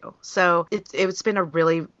miss you. So it's been a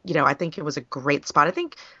really, I think it was a great spot. I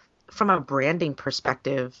think from a branding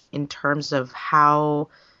perspective, in terms of how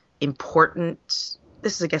important,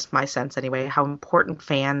 this is, I guess, my sense anyway, how important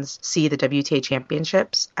fans see the WTA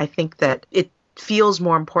Championships, I think that it feels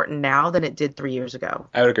more important now than it did 3 years ago.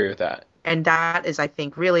 I would agree with that. And that is, I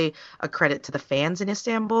think, really a credit to the fans in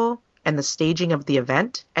Istanbul and the staging of the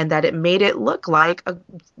event, and that it made it look like a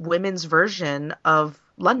women's version of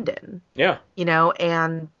London. Yeah.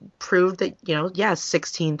 And proved that, yes,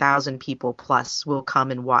 16,000 people plus will come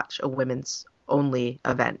and watch a women's only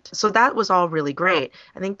event. So that was all really great.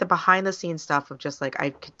 I think the behind the scenes stuff of just like I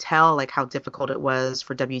could tell like how difficult it was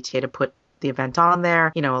for WTA to put the event on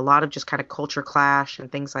there. You know, a lot of just kind of culture clash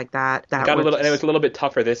and things like that. It got a little, and it was a little bit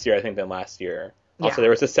tougher this year, I think, than last year. Also, Yeah. there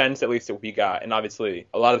was a sense, at least, that we got, and obviously,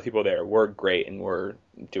 a lot of the people there were great and were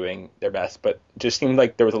doing their best, but it just seemed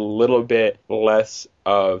like there was a little bit less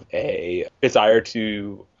of a desire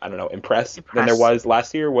to, I don't know, impress than there was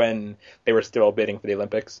last year when they were still bidding for the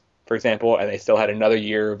Olympics, for example, and they still had another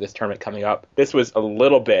year of this tournament coming up. This was a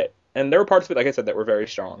little bit, and there were parts of it, like I said, that were very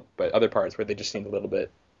strong, but other parts where they just seemed a little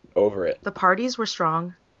bit over it. The parties were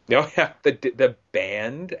strong. Oh yeah, the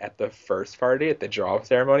band at the first party, at the draw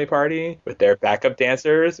ceremony party, with their backup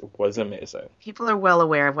dancers was amazing. People are well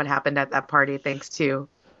aware of what happened at that party thanks to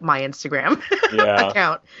my Instagram Yeah.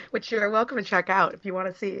 account, which you're welcome to check out if you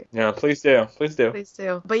want to see. Yeah, please do. Please do. Please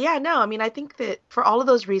do. But yeah, no, I mean, I think that for all of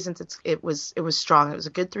those reasons, it was strong. It was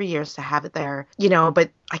a good 3 years to have it there, you know. But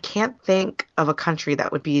I can't think of a country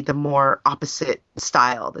that would be the more opposite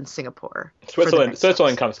style than Singapore.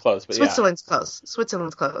 Switzerland comes close, but Switzerland's close.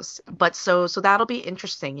 Switzerland's close. But so that'll be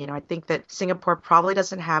interesting. You know, I think that Singapore probably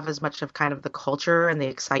doesn't have as much of kind of the culture and the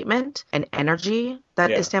excitement and energy that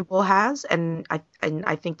Istanbul has, and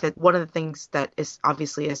I think that one of the things that is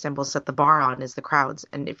obviously Istanbul set the bar on is the crowds,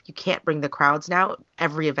 and if you can't bring the crowds now,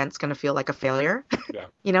 every event's going to feel like a failure. Yeah.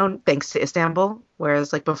 You know, thanks to Istanbul.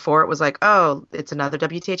 Whereas like before, it was like, oh, it's another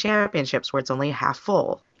WTA Championships where it's only half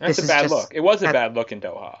full. That's a bad look. It was a bad look in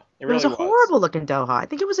Doha. It really was a horrible look in Doha. I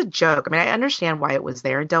think it was a joke. I mean, I understand why it was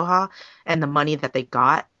there in Doha, and the money that they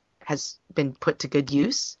got has been put to good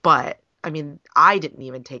use. But I mean, I didn't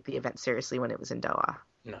even take the event seriously when it was in Doha.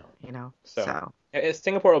 No. You know, so.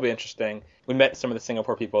 Singapore will be interesting. We met some of the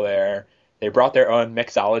Singapore people there. They brought their own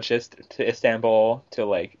mixologist to Istanbul to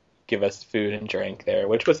like give us food and drink there,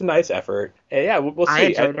 which was a nice effort. And yeah, we'll see. I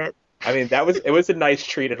enjoyed it. I mean, it was a nice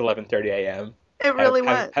treat at 11:30 a.m. It really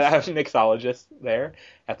was. Have a mixologist there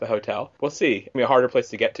at the hotel. We'll see. I mean, a harder place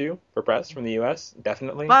to get to for press from the U.S.,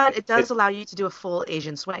 definitely. But it does allow you to do a full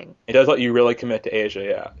Asian swing. It does let you really commit to Asia,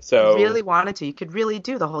 yeah. So if you really wanted to, you could really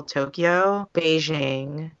do the whole Tokyo,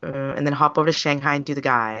 Beijing, and then hop over to Shanghai and do the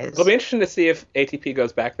guys. It'll be interesting to see if ATP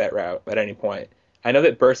goes back that route at any point. I know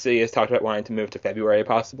that Bercy has talked about wanting to move to February,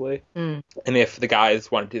 possibly. And if the guys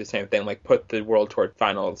want to do the same thing, like put the World Tour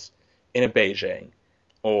finals in a Beijing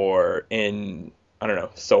or in, I don't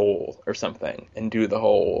know, Seoul or something, and do the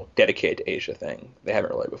whole dedicated to Asia thing. They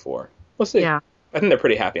haven't really before. We'll see. Yeah. I think they're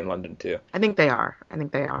pretty happy in London too. I think they are.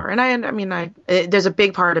 And there's a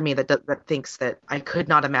big part of me that thinks that I could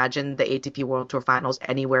not imagine the ATP World Tour Finals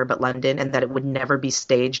anywhere but London, and that it would never be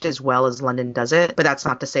staged as well as London does it. But that's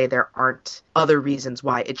not to say there aren't other reasons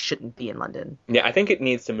why it shouldn't be in London. Yeah, I think it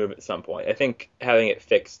needs to move at some point. I think having it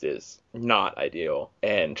fixed is not ideal,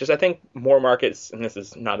 and just I think more markets, and this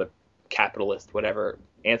is not a capitalist whatever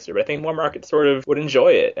answer, but I think more markets sort of would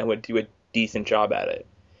enjoy it and would do a decent job at it.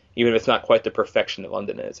 Even if it's not quite the perfection that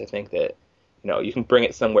London is, I think that, you know, you can bring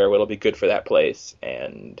it somewhere where it'll be good for that place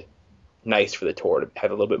and nice for the tour to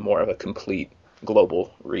have a little bit more of a complete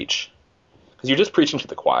global reach. Because you're just preaching to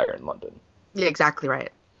the choir in London. Yeah, exactly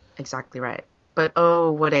right. Exactly right. But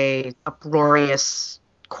oh, what a uproarious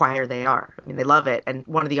choir they are. I mean, they love it. And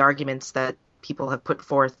one of the arguments that people have put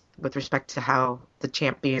forth with respect to how the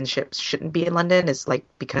championships shouldn't be in London is like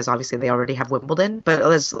because obviously they already have Wimbledon. But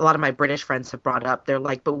as a lot of my British friends have brought up, they're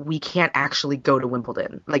like, but we can't actually go to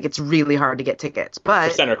Wimbledon. Like it's really hard to get tickets. But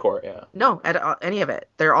for center court, yeah. No, at any of it,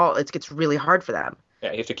 it gets really hard for them.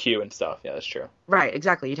 Yeah, you have to queue and stuff. Yeah, that's true. Right,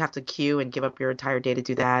 exactly. You'd have to queue and give up your entire day to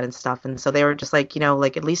do that and stuff. And so they were just like, you know,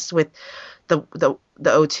 like at least with the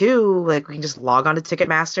O2, like we can just log on to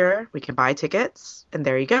Ticketmaster, we can buy tickets, and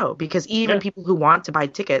there you go. Because even people who want to buy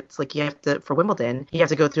tickets, like you have to, for Wimbledon, you have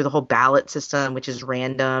to go through the whole ballot system, which is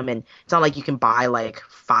random, and it's not like you can buy like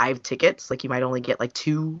 5 tickets, like you might only get like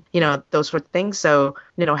 2, you know, those sort of things. So,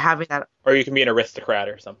 you know, having that. Or you can be an aristocrat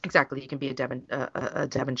or something. Exactly, you can be a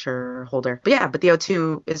Devonshire holder. But yeah, but the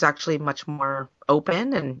O2 is actually much more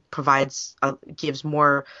open and gives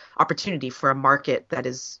more opportunity for a market that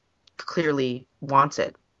is clearly wants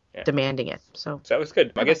it, demanding it. So that was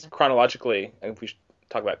good. I guess chronologically, I think we should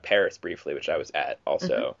talk about Paris briefly, which I was at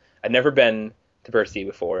also. I'd never been to Bercy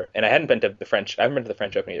before, and I hadn't been to the French. I haven't been to the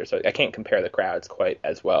French Open either, so I can't compare the crowds quite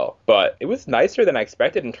as well. But it was nicer than I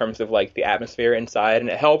expected in terms of like the atmosphere inside, and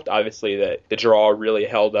it helped obviously that the draw really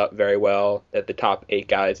held up very well. That the top 8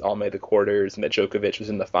 guys all made the quarters, and that Djokovic was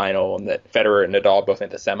in the final, and that Federer and Nadal both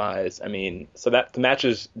made the semis. I mean, so that the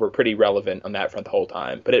matches were pretty relevant on that front the whole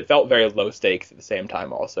time. But it felt very low stakes at the same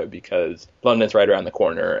time also because London's right around the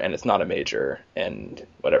corner, and it's not a major, and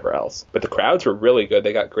whatever else. But the crowds were really good.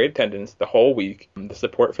 They got great attendance the whole week. The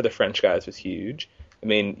support for the French guys was huge. I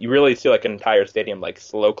mean, you really see like an entire stadium like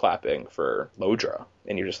slow clapping for Lodra,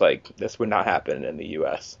 and you're just like, this would not happen in the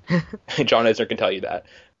U.S. John Isner can tell you that.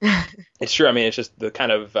 It's true. I mean, it's just the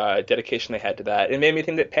kind of dedication they had to that. It made me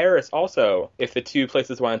think that Paris also, if the two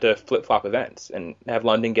places wanted to flip-flop events and have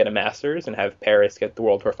London get a Masters and have Paris get the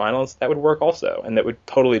World Tour Finals, that would work also. And that would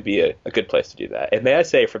totally be a good place to do that. And may I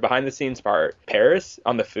say, for behind-the-scenes part, Paris,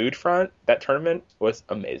 on the food front, that tournament was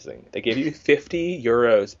amazing. They gave you 50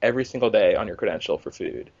 euros every single day on your credential for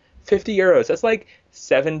food. 50 euros. That's like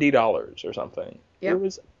 $70 or something. Yep. It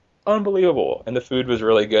was unbelievable, and the food was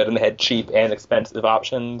really good, and they had cheap and expensive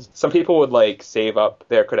options. Some people would like save up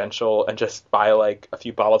their credential and just buy like a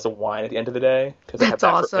few bottles of wine at the end of the day because they have that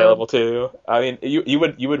awesome. Available too. I mean, you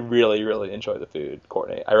would really enjoy the food,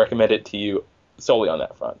 Courtney. I recommend it to you solely on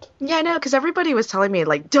that front. Yeah, I know, because everybody was telling me,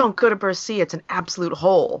 like, don't go to Bercy, it's an absolute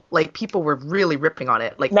hole. Like, people were really ripping on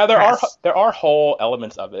it. Like, now there are whole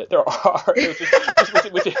elements of it. There are,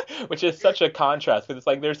 which is such a contrast, because it's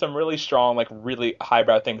like there's some really strong, like, really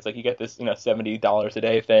highbrow things. Like, you get this, $70 a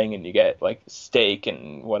day thing, and you get like steak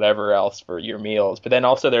and whatever else for your meals. But then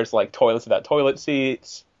also there's like toilets without toilet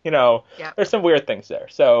seats. Yep. There's some weird things there.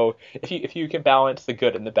 So if you can balance the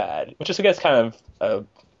good and the bad, which is, I guess, kind of a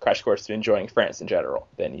crash course to enjoying France in general,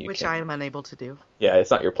 then I am unable to do. Yeah, it's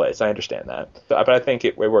not your place. I understand that. But I think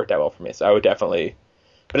it worked out well for me. So I would definitely.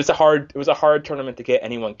 But it was a hard tournament to get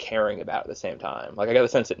anyone caring about at the same time. Like, I got the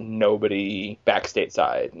sense that nobody back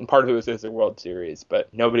stateside, and part of it was the World Series,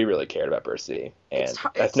 but nobody really cared about Bercy, and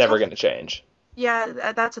that's never going to change.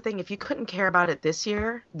 Yeah, that's the thing. If you couldn't care about it this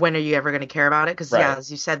year, when are you ever going to care about it? Because, right. Yeah, as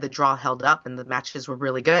you said, the draw held up and the matches were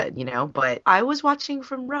really good, But I was watching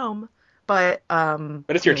from Rome. But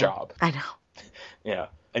it's your job. I know. Yeah.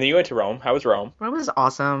 And then you went to Rome. How was Rome? Rome is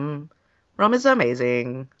awesome. Rome is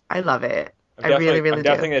amazing. I love it. I'm definitely going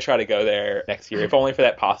to try to go there next year, if only for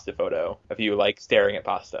that pasta photo of you, like, staring at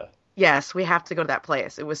pasta. Yes, we have to go to that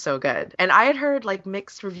place. It was so good. And I had heard like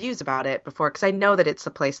mixed reviews about it before, because I know that it's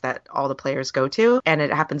the place that all the players go to, and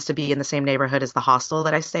it happens to be in the same neighborhood as the hostel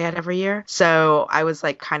that I stay at every year. So I was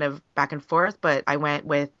like kind of back and forth, but I went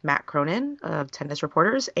with Matt Cronin of Tennis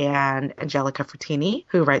Reporters and Angelica Frattini,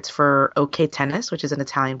 who writes for OK Tennis, which is an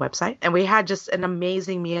Italian website. And we had just an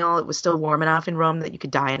amazing meal. It was still warm enough in Rome that you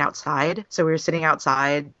could dine outside. So we were sitting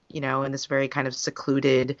outside, in this very kind of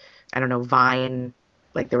secluded, vine,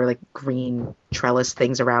 like there were like green trellis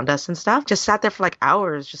things around us and stuff. Just sat there for like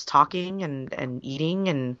hours just talking and eating,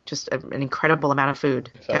 and just an incredible amount of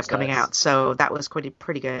food kept coming out. So that was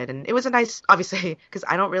pretty good. And it was a nice, obviously, because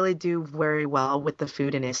I don't really do very well with the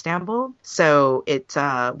food in Istanbul. So it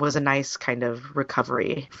was a nice kind of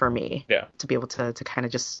recovery for me to be able to kind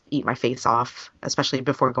of just eat my face off, especially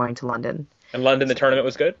before going to London. And London, the tournament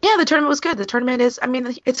was good? Yeah, the tournament was good. The tournament is,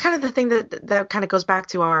 it's kind of the thing that kind of goes back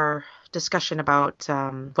to our discussion about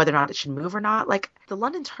whether or not it should move or not. Like, the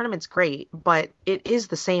London tournament's great, but it is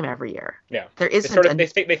the same every year. Yeah, there isn't. They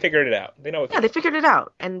figured it out. They know. They figured it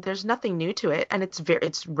out, and there's nothing new to it, and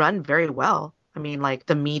it's run very well. Like,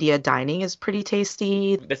 the media dining is pretty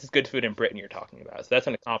tasty. This is good food in Britain you're talking about, so that's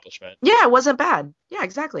an accomplishment. Yeah, it wasn't bad. Yeah,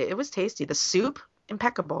 exactly. It was tasty. The soup,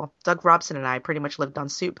 impeccable. Doug Robson and I pretty much lived on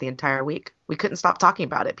soup the entire week. We couldn't stop talking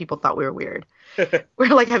about it. People thought we were weird. We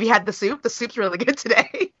were like, have you had the soup? The soup's really good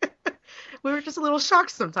today. We were just a little shocked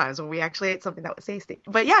sometimes when we actually ate something that was tasty.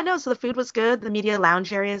 But yeah, no, so the food was good. The media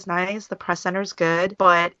lounge area is nice. The press center's good.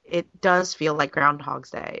 But it does feel like Groundhog's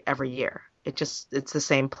Day every year. It's the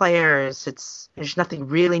same players. There's nothing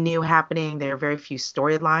really new happening. There are very few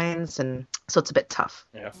storylines, and so it's a bit tough.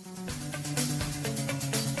 Yeah.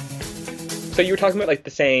 So you were talking about like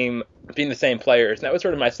being the same players, and that was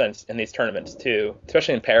sort of my sense in these tournaments too,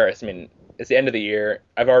 especially in Paris. It's the end of the year.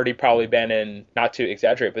 I've already probably been in, not to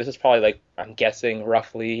exaggerate, but this is probably like, I'm guessing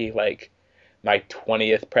roughly like my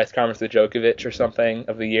 20th press conference with Djokovic or something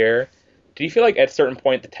of the year. Do you feel like at a certain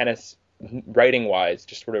point the tennis, writing wise,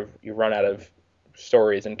 just sort of you run out of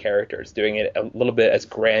stories and characters doing it a little bit as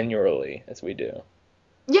granularly as we do?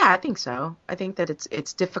 Yeah, I think so. I think that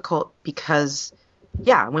it's difficult because,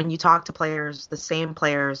 yeah, when you talk to players, the same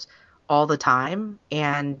players all the time,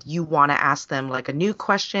 and you want to ask them like a new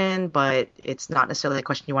question, but it's not necessarily a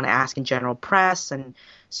question you want to ask in general press, and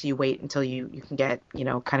so you wait until you can get,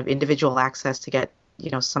 kind of individual access to get,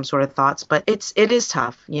 some sort of thoughts. But it is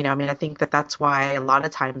tough. I mean, I think that that's why a lot of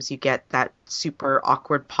times you get that super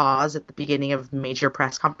awkward pause at the beginning of major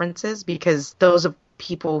press conferences, because those of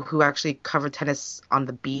people who actually cover tennis on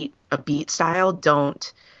the beat, a beat style,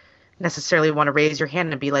 don't necessarily want to raise your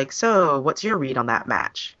hand and be like, so what's your read on that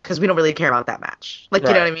match? Because we don't really care about that match. Like, you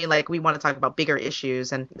know what I mean? Like, we want to talk about bigger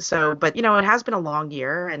issues. And so, but, it has been a long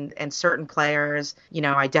year, and certain players,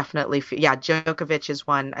 I definitely feel, yeah, Djokovic is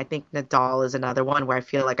one. I think Nadal is another one where I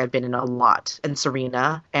feel like I've been in a lot. And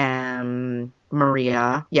Serena and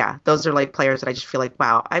Maria. Yeah, those are like players that I just feel like,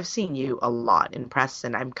 wow, I've seen you a lot in press,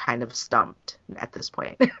 and I'm kind of stumped at this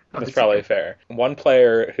point. That's probably fair. One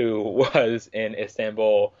player who was in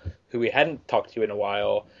Istanbul, who we hadn't talked to in a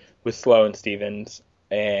while, was Sloane Stephens.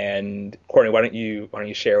 And Courtney, why don't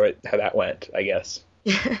you share how that went, I guess?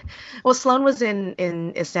 Well, Sloane was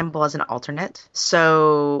in Istanbul as an alternate.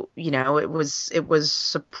 So, it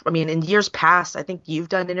was, I mean, in years past, I think you've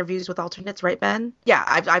done interviews with alternates, right, Ben? Yeah,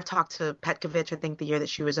 I've talked to Petkovic, I think the year that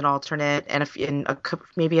she was an alternate, and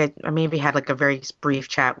maybe I had like a very brief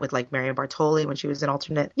chat with like Marion Bartoli when she was an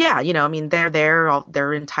alternate. Yeah, I mean, they're there,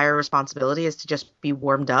 their entire responsibility is to just be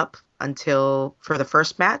warmed up for the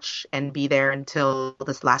first match and be there until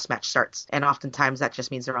this last match starts. And oftentimes that just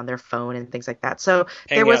means they're on their phone and things like that. So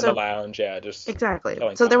there was the lounge, just exactly.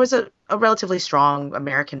 So there was a relatively strong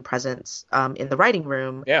American presence in the writing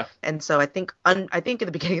room. Yeah. And so I think in the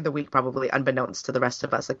beginning of the week, probably unbeknownst to the rest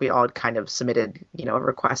of us, like we all kind of submitted, a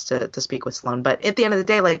request to speak with Sloane. But at the end of the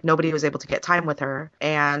day, like nobody was able to get time with her.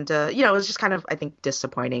 And, it was just kind of, I think,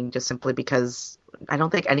 disappointing just simply because I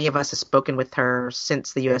don't think any of us has spoken with her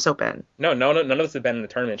since the U.S. Open. No, none of us have been in the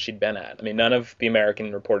tournament she'd been at. I mean, none of the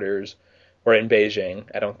American reporters were in Beijing,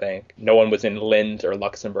 I don't think. No one was in Linz or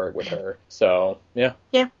Luxembourg with her. So, yeah.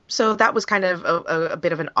 Yeah, so that was kind of a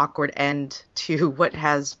bit of an awkward end to what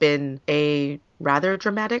has been a rather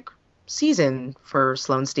dramatic season for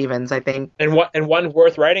Sloane Stephens, I think. And one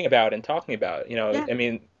worth writing about and talking about. Yeah. I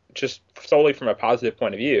mean, just solely from a positive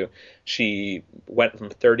point of view, she went from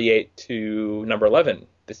 38 to number 11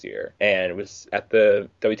 this year and was at the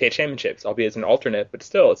WTA Championships, albeit as an alternate, but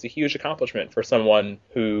still, it's a huge accomplishment for someone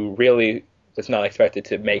who really was not expected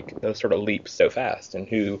to make those sort of leaps so fast and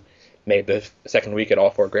who made the second week at all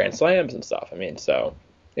 4 Grand Slams and stuff. I mean, so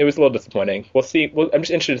it was a little disappointing. We'll see. I'm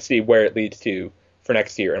just interested to see where it leads to for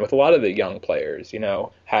next year. And with a lot of the young players,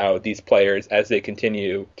 how these players, as they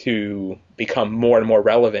continue to become more and more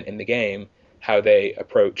relevant in the game, how they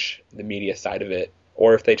approach the media side of it,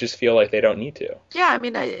 or if they just feel like they don't need to. Yeah, I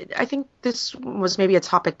mean, I think this was maybe a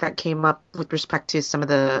topic that came up with respect to some of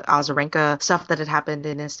the Azarenka stuff that had happened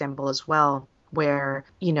in Istanbul as well, where,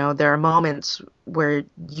 there are moments where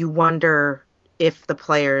you wonder if the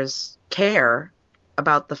players care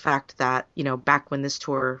about the fact that, back when this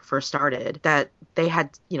tour first started, that they had,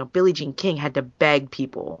 Billie Jean King had to beg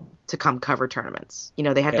people to come cover tournaments.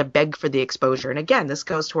 They had to beg for the exposure. And again, this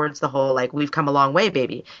goes towards the whole, like, we've come a long way,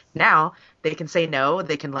 baby. Now they can say no.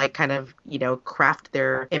 They can, like, kind of, craft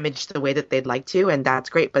their image the way that they'd like to. And that's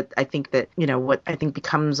great. But I think that, what I think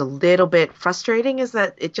becomes a little bit frustrating is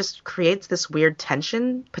that it just creates this weird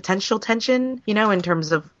potential tension, in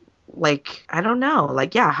terms of, like, I don't know,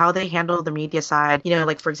 like, yeah, how they handle the media side,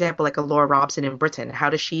 like, for example, like a Laura Robson in Britain, how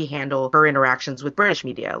does she handle her interactions with British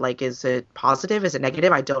media? Like, is it positive? Is it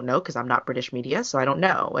negative? I don't know, because I'm not British media, so I don't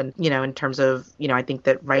know. And, in terms of, I think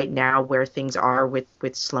that right now where things are with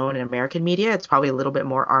Sloane and American media, it's probably a little bit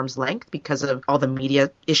more arm's length because of all the media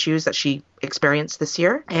issues that she experienced this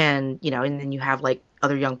year. And, and then you have, like,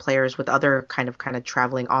 other young players with other kind of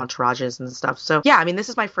traveling entourages and stuff. So, yeah, I mean, this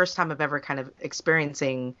is my first time I've ever kind of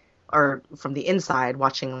experiencing, or from the inside,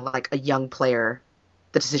 watching like a young player,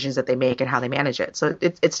 the decisions that they make and how they manage it. So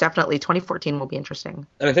it's definitely, 2014 will be interesting.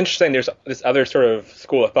 And it's interesting, there's this other sort of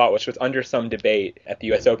school of thought, which was under some debate at the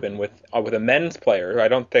U.S. Open with a men's player, who I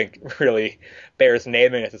don't think really bears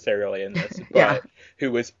naming necessarily in this, but who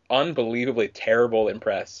was unbelievably terrible in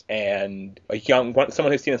press, and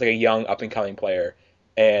someone who's seen as like a young up-and-coming player.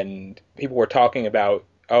 And people were talking about,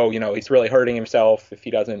 oh, he's really hurting himself if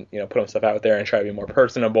he doesn't, put himself out there and try to be more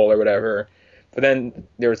personable or whatever. But then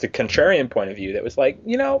there was a contrarian point of view that was like,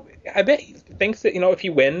 I bet he thinks that, if he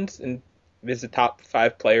wins and is a top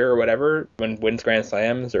 5 player or whatever, wins Grand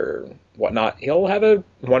Slams or whatnot, he'll have a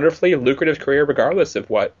wonderfully lucrative career regardless of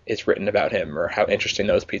what is written about him or how interesting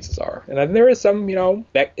those pieces are. And then there is some,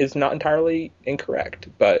 that is not entirely incorrect,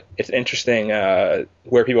 but it's interesting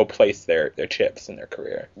where people place their chips in their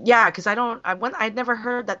career. Yeah, because I'd never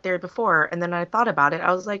heard that theory before, and then I thought about it.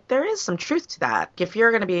 I was like, there is some truth to that. If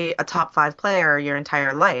you're going to be a top 5 player your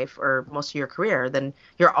entire life or most of your career, then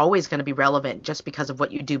you're always going to be relevant just because of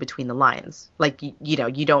what you do between the lines. Like,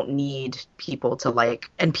 you don't need people to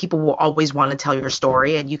like, and people will always want to tell your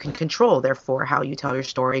story, and you can control, therefore, how you tell your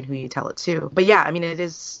story and who you tell it to. But yeah, I mean, it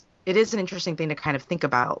is an interesting thing to kind of think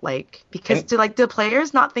about, like, because do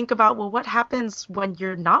players not think about, well, what happens when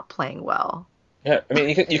you're not playing well? Yeah, I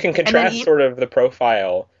mean, you can contrast sort of the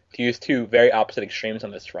profile, to use two very opposite extremes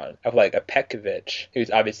on this front, of like a Petkovic, who's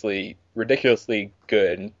obviously ridiculously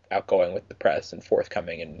good and outgoing with the press and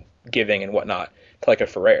forthcoming and giving and whatnot, to like a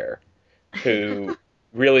Ferrer, who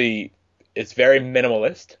really is very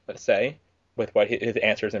minimalist, let's say, with what his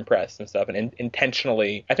answers in press and stuff, and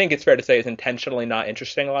intentionally, I think it's fair to say, is intentionally not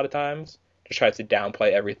interesting a lot of times. Just tries to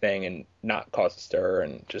downplay everything and not cause a stir,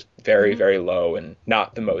 and just very, very low and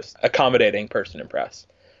not the most accommodating person in press,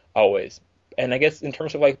 always. And I guess in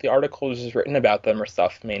terms of like the articles written about them or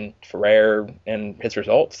stuff, I mean, Ferrer and his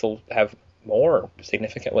results will have more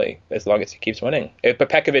significantly as long as he keeps winning. But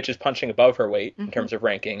Petkovic is punching above her weight in terms of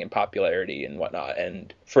ranking and popularity and whatnot,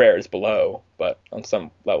 and Ferrer is below, but on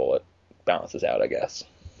some level it balances out, I guess.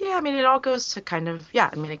 Yeah, I mean, it all goes to kind of,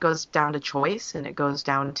 it goes down to choice, and it goes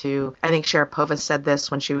down to, I think Sharapova said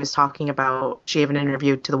this when she was talking about, she gave an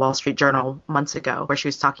interview to the Wall Street Journal months ago, where she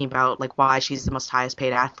was talking about like why she's the most highest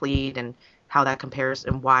paid athlete and how that compares,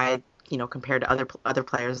 and why, compared to other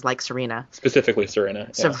players like Serena. Specifically Serena. Yeah.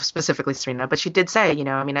 So specifically Serena. But she did say,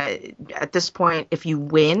 at this point, if you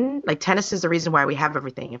win, like, tennis is the reason why we have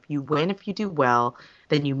everything. If you win, if you do well,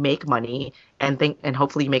 then you make money, and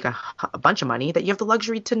hopefully you make a bunch of money that you have the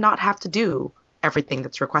luxury to not have to do everything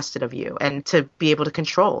that's requested of you and to be able to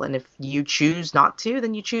control. And if you choose not to,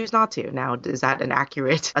 then you choose not to. Now, is that an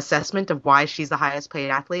accurate assessment of why she's the highest paid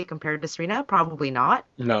athlete compared to Serena? Probably not.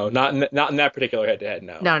 No, not in that particular head-to-head,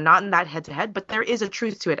 no. No, not in that head-to-head, but there is a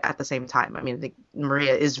truth to it at the same time. I mean, I think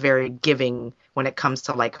Maria is very giving when it comes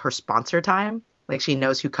to like her sponsor time. Like, she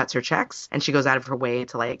knows who cuts her checks, and she goes out of her way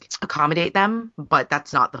to like accommodate them. But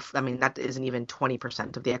that's not that isn't even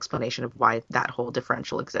 20% of the explanation of why that whole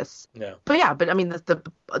differential exists. Yeah. But I mean, the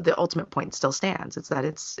ultimate point still stands. It's that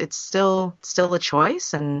it's still a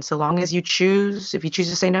choice, and so long as if you choose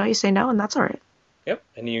to say no, you say no, and that's all right. Yep,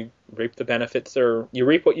 and you reap the benefits, or you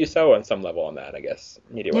reap what you sow on some level on that, I guess,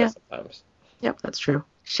 media-wise sometimes. Yep, that's true.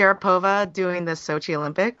 Sharapova doing the Sochi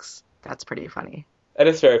Olympics, that's pretty funny. That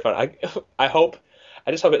is very fun. I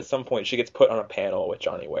just hope at some point she gets put on a panel with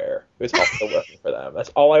Johnny Ware, who's also working for them. That's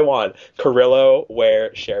all I want. Carrillo,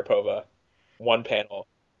 Ware, Sharapova, one panel,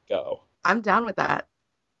 go. I'm down with that.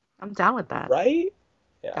 Right?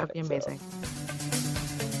 Yeah, that would be amazing. So.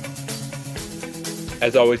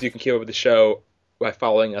 As always, you can keep up with the show by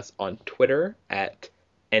following us on Twitter at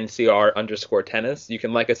 @NCR_tennis. You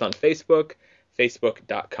can like us on Facebook,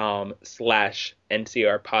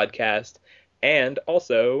 facebook.com/NCR podcast. And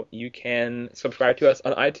also, you can subscribe to us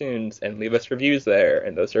on iTunes and leave us reviews there.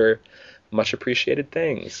 And those are much appreciated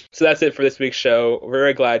things. So that's it for this week's show. We're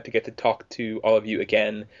very glad to get to talk to all of you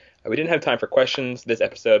again. We didn't have time for questions this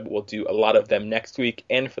episode. We'll do a lot of them next week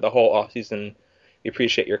and for the whole offseason. We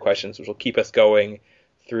appreciate your questions, which will keep us going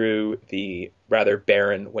through the rather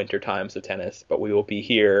barren winter times of tennis. But we will be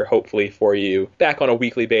here, hopefully, for you back on a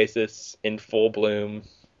weekly basis in full bloom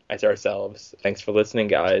as ourselves. Thanks for listening,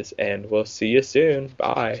 guys, and we'll see you soon.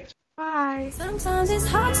 Bye. Bye. Sometimes it's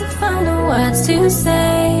hard to find the words to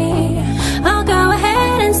say. I'll go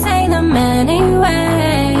ahead and say them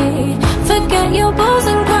anyway. Forget your balls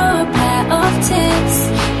and grow a pair of tits.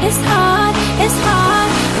 It's hard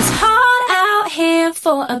out here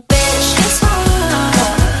for a bitch. It's hard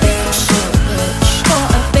for a bitch. For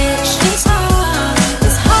a bitch, it's hard.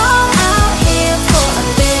 It's hard out here for a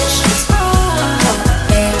bitch. It's hard for a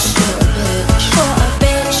bitch. For a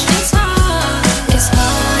bitch, it's hard. It's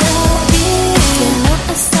hard out here. If you're not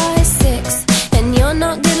a size 6 and you're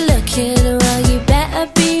not good looking, well, you better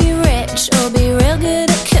be rich or be real good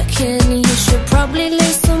at cooking. You should probably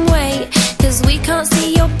lose some weight, 'cause we can't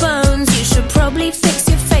see your bones. You should probably fix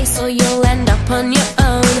your face or you'll end up on your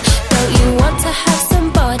own. Don't you want to have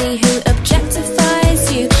somebody who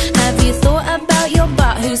objectifies you? Have you thought about your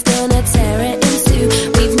butt? Who's gonna tear it in two?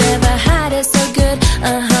 We've never had it so good,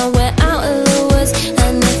 we're out of the woods.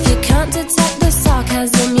 And if you can't detect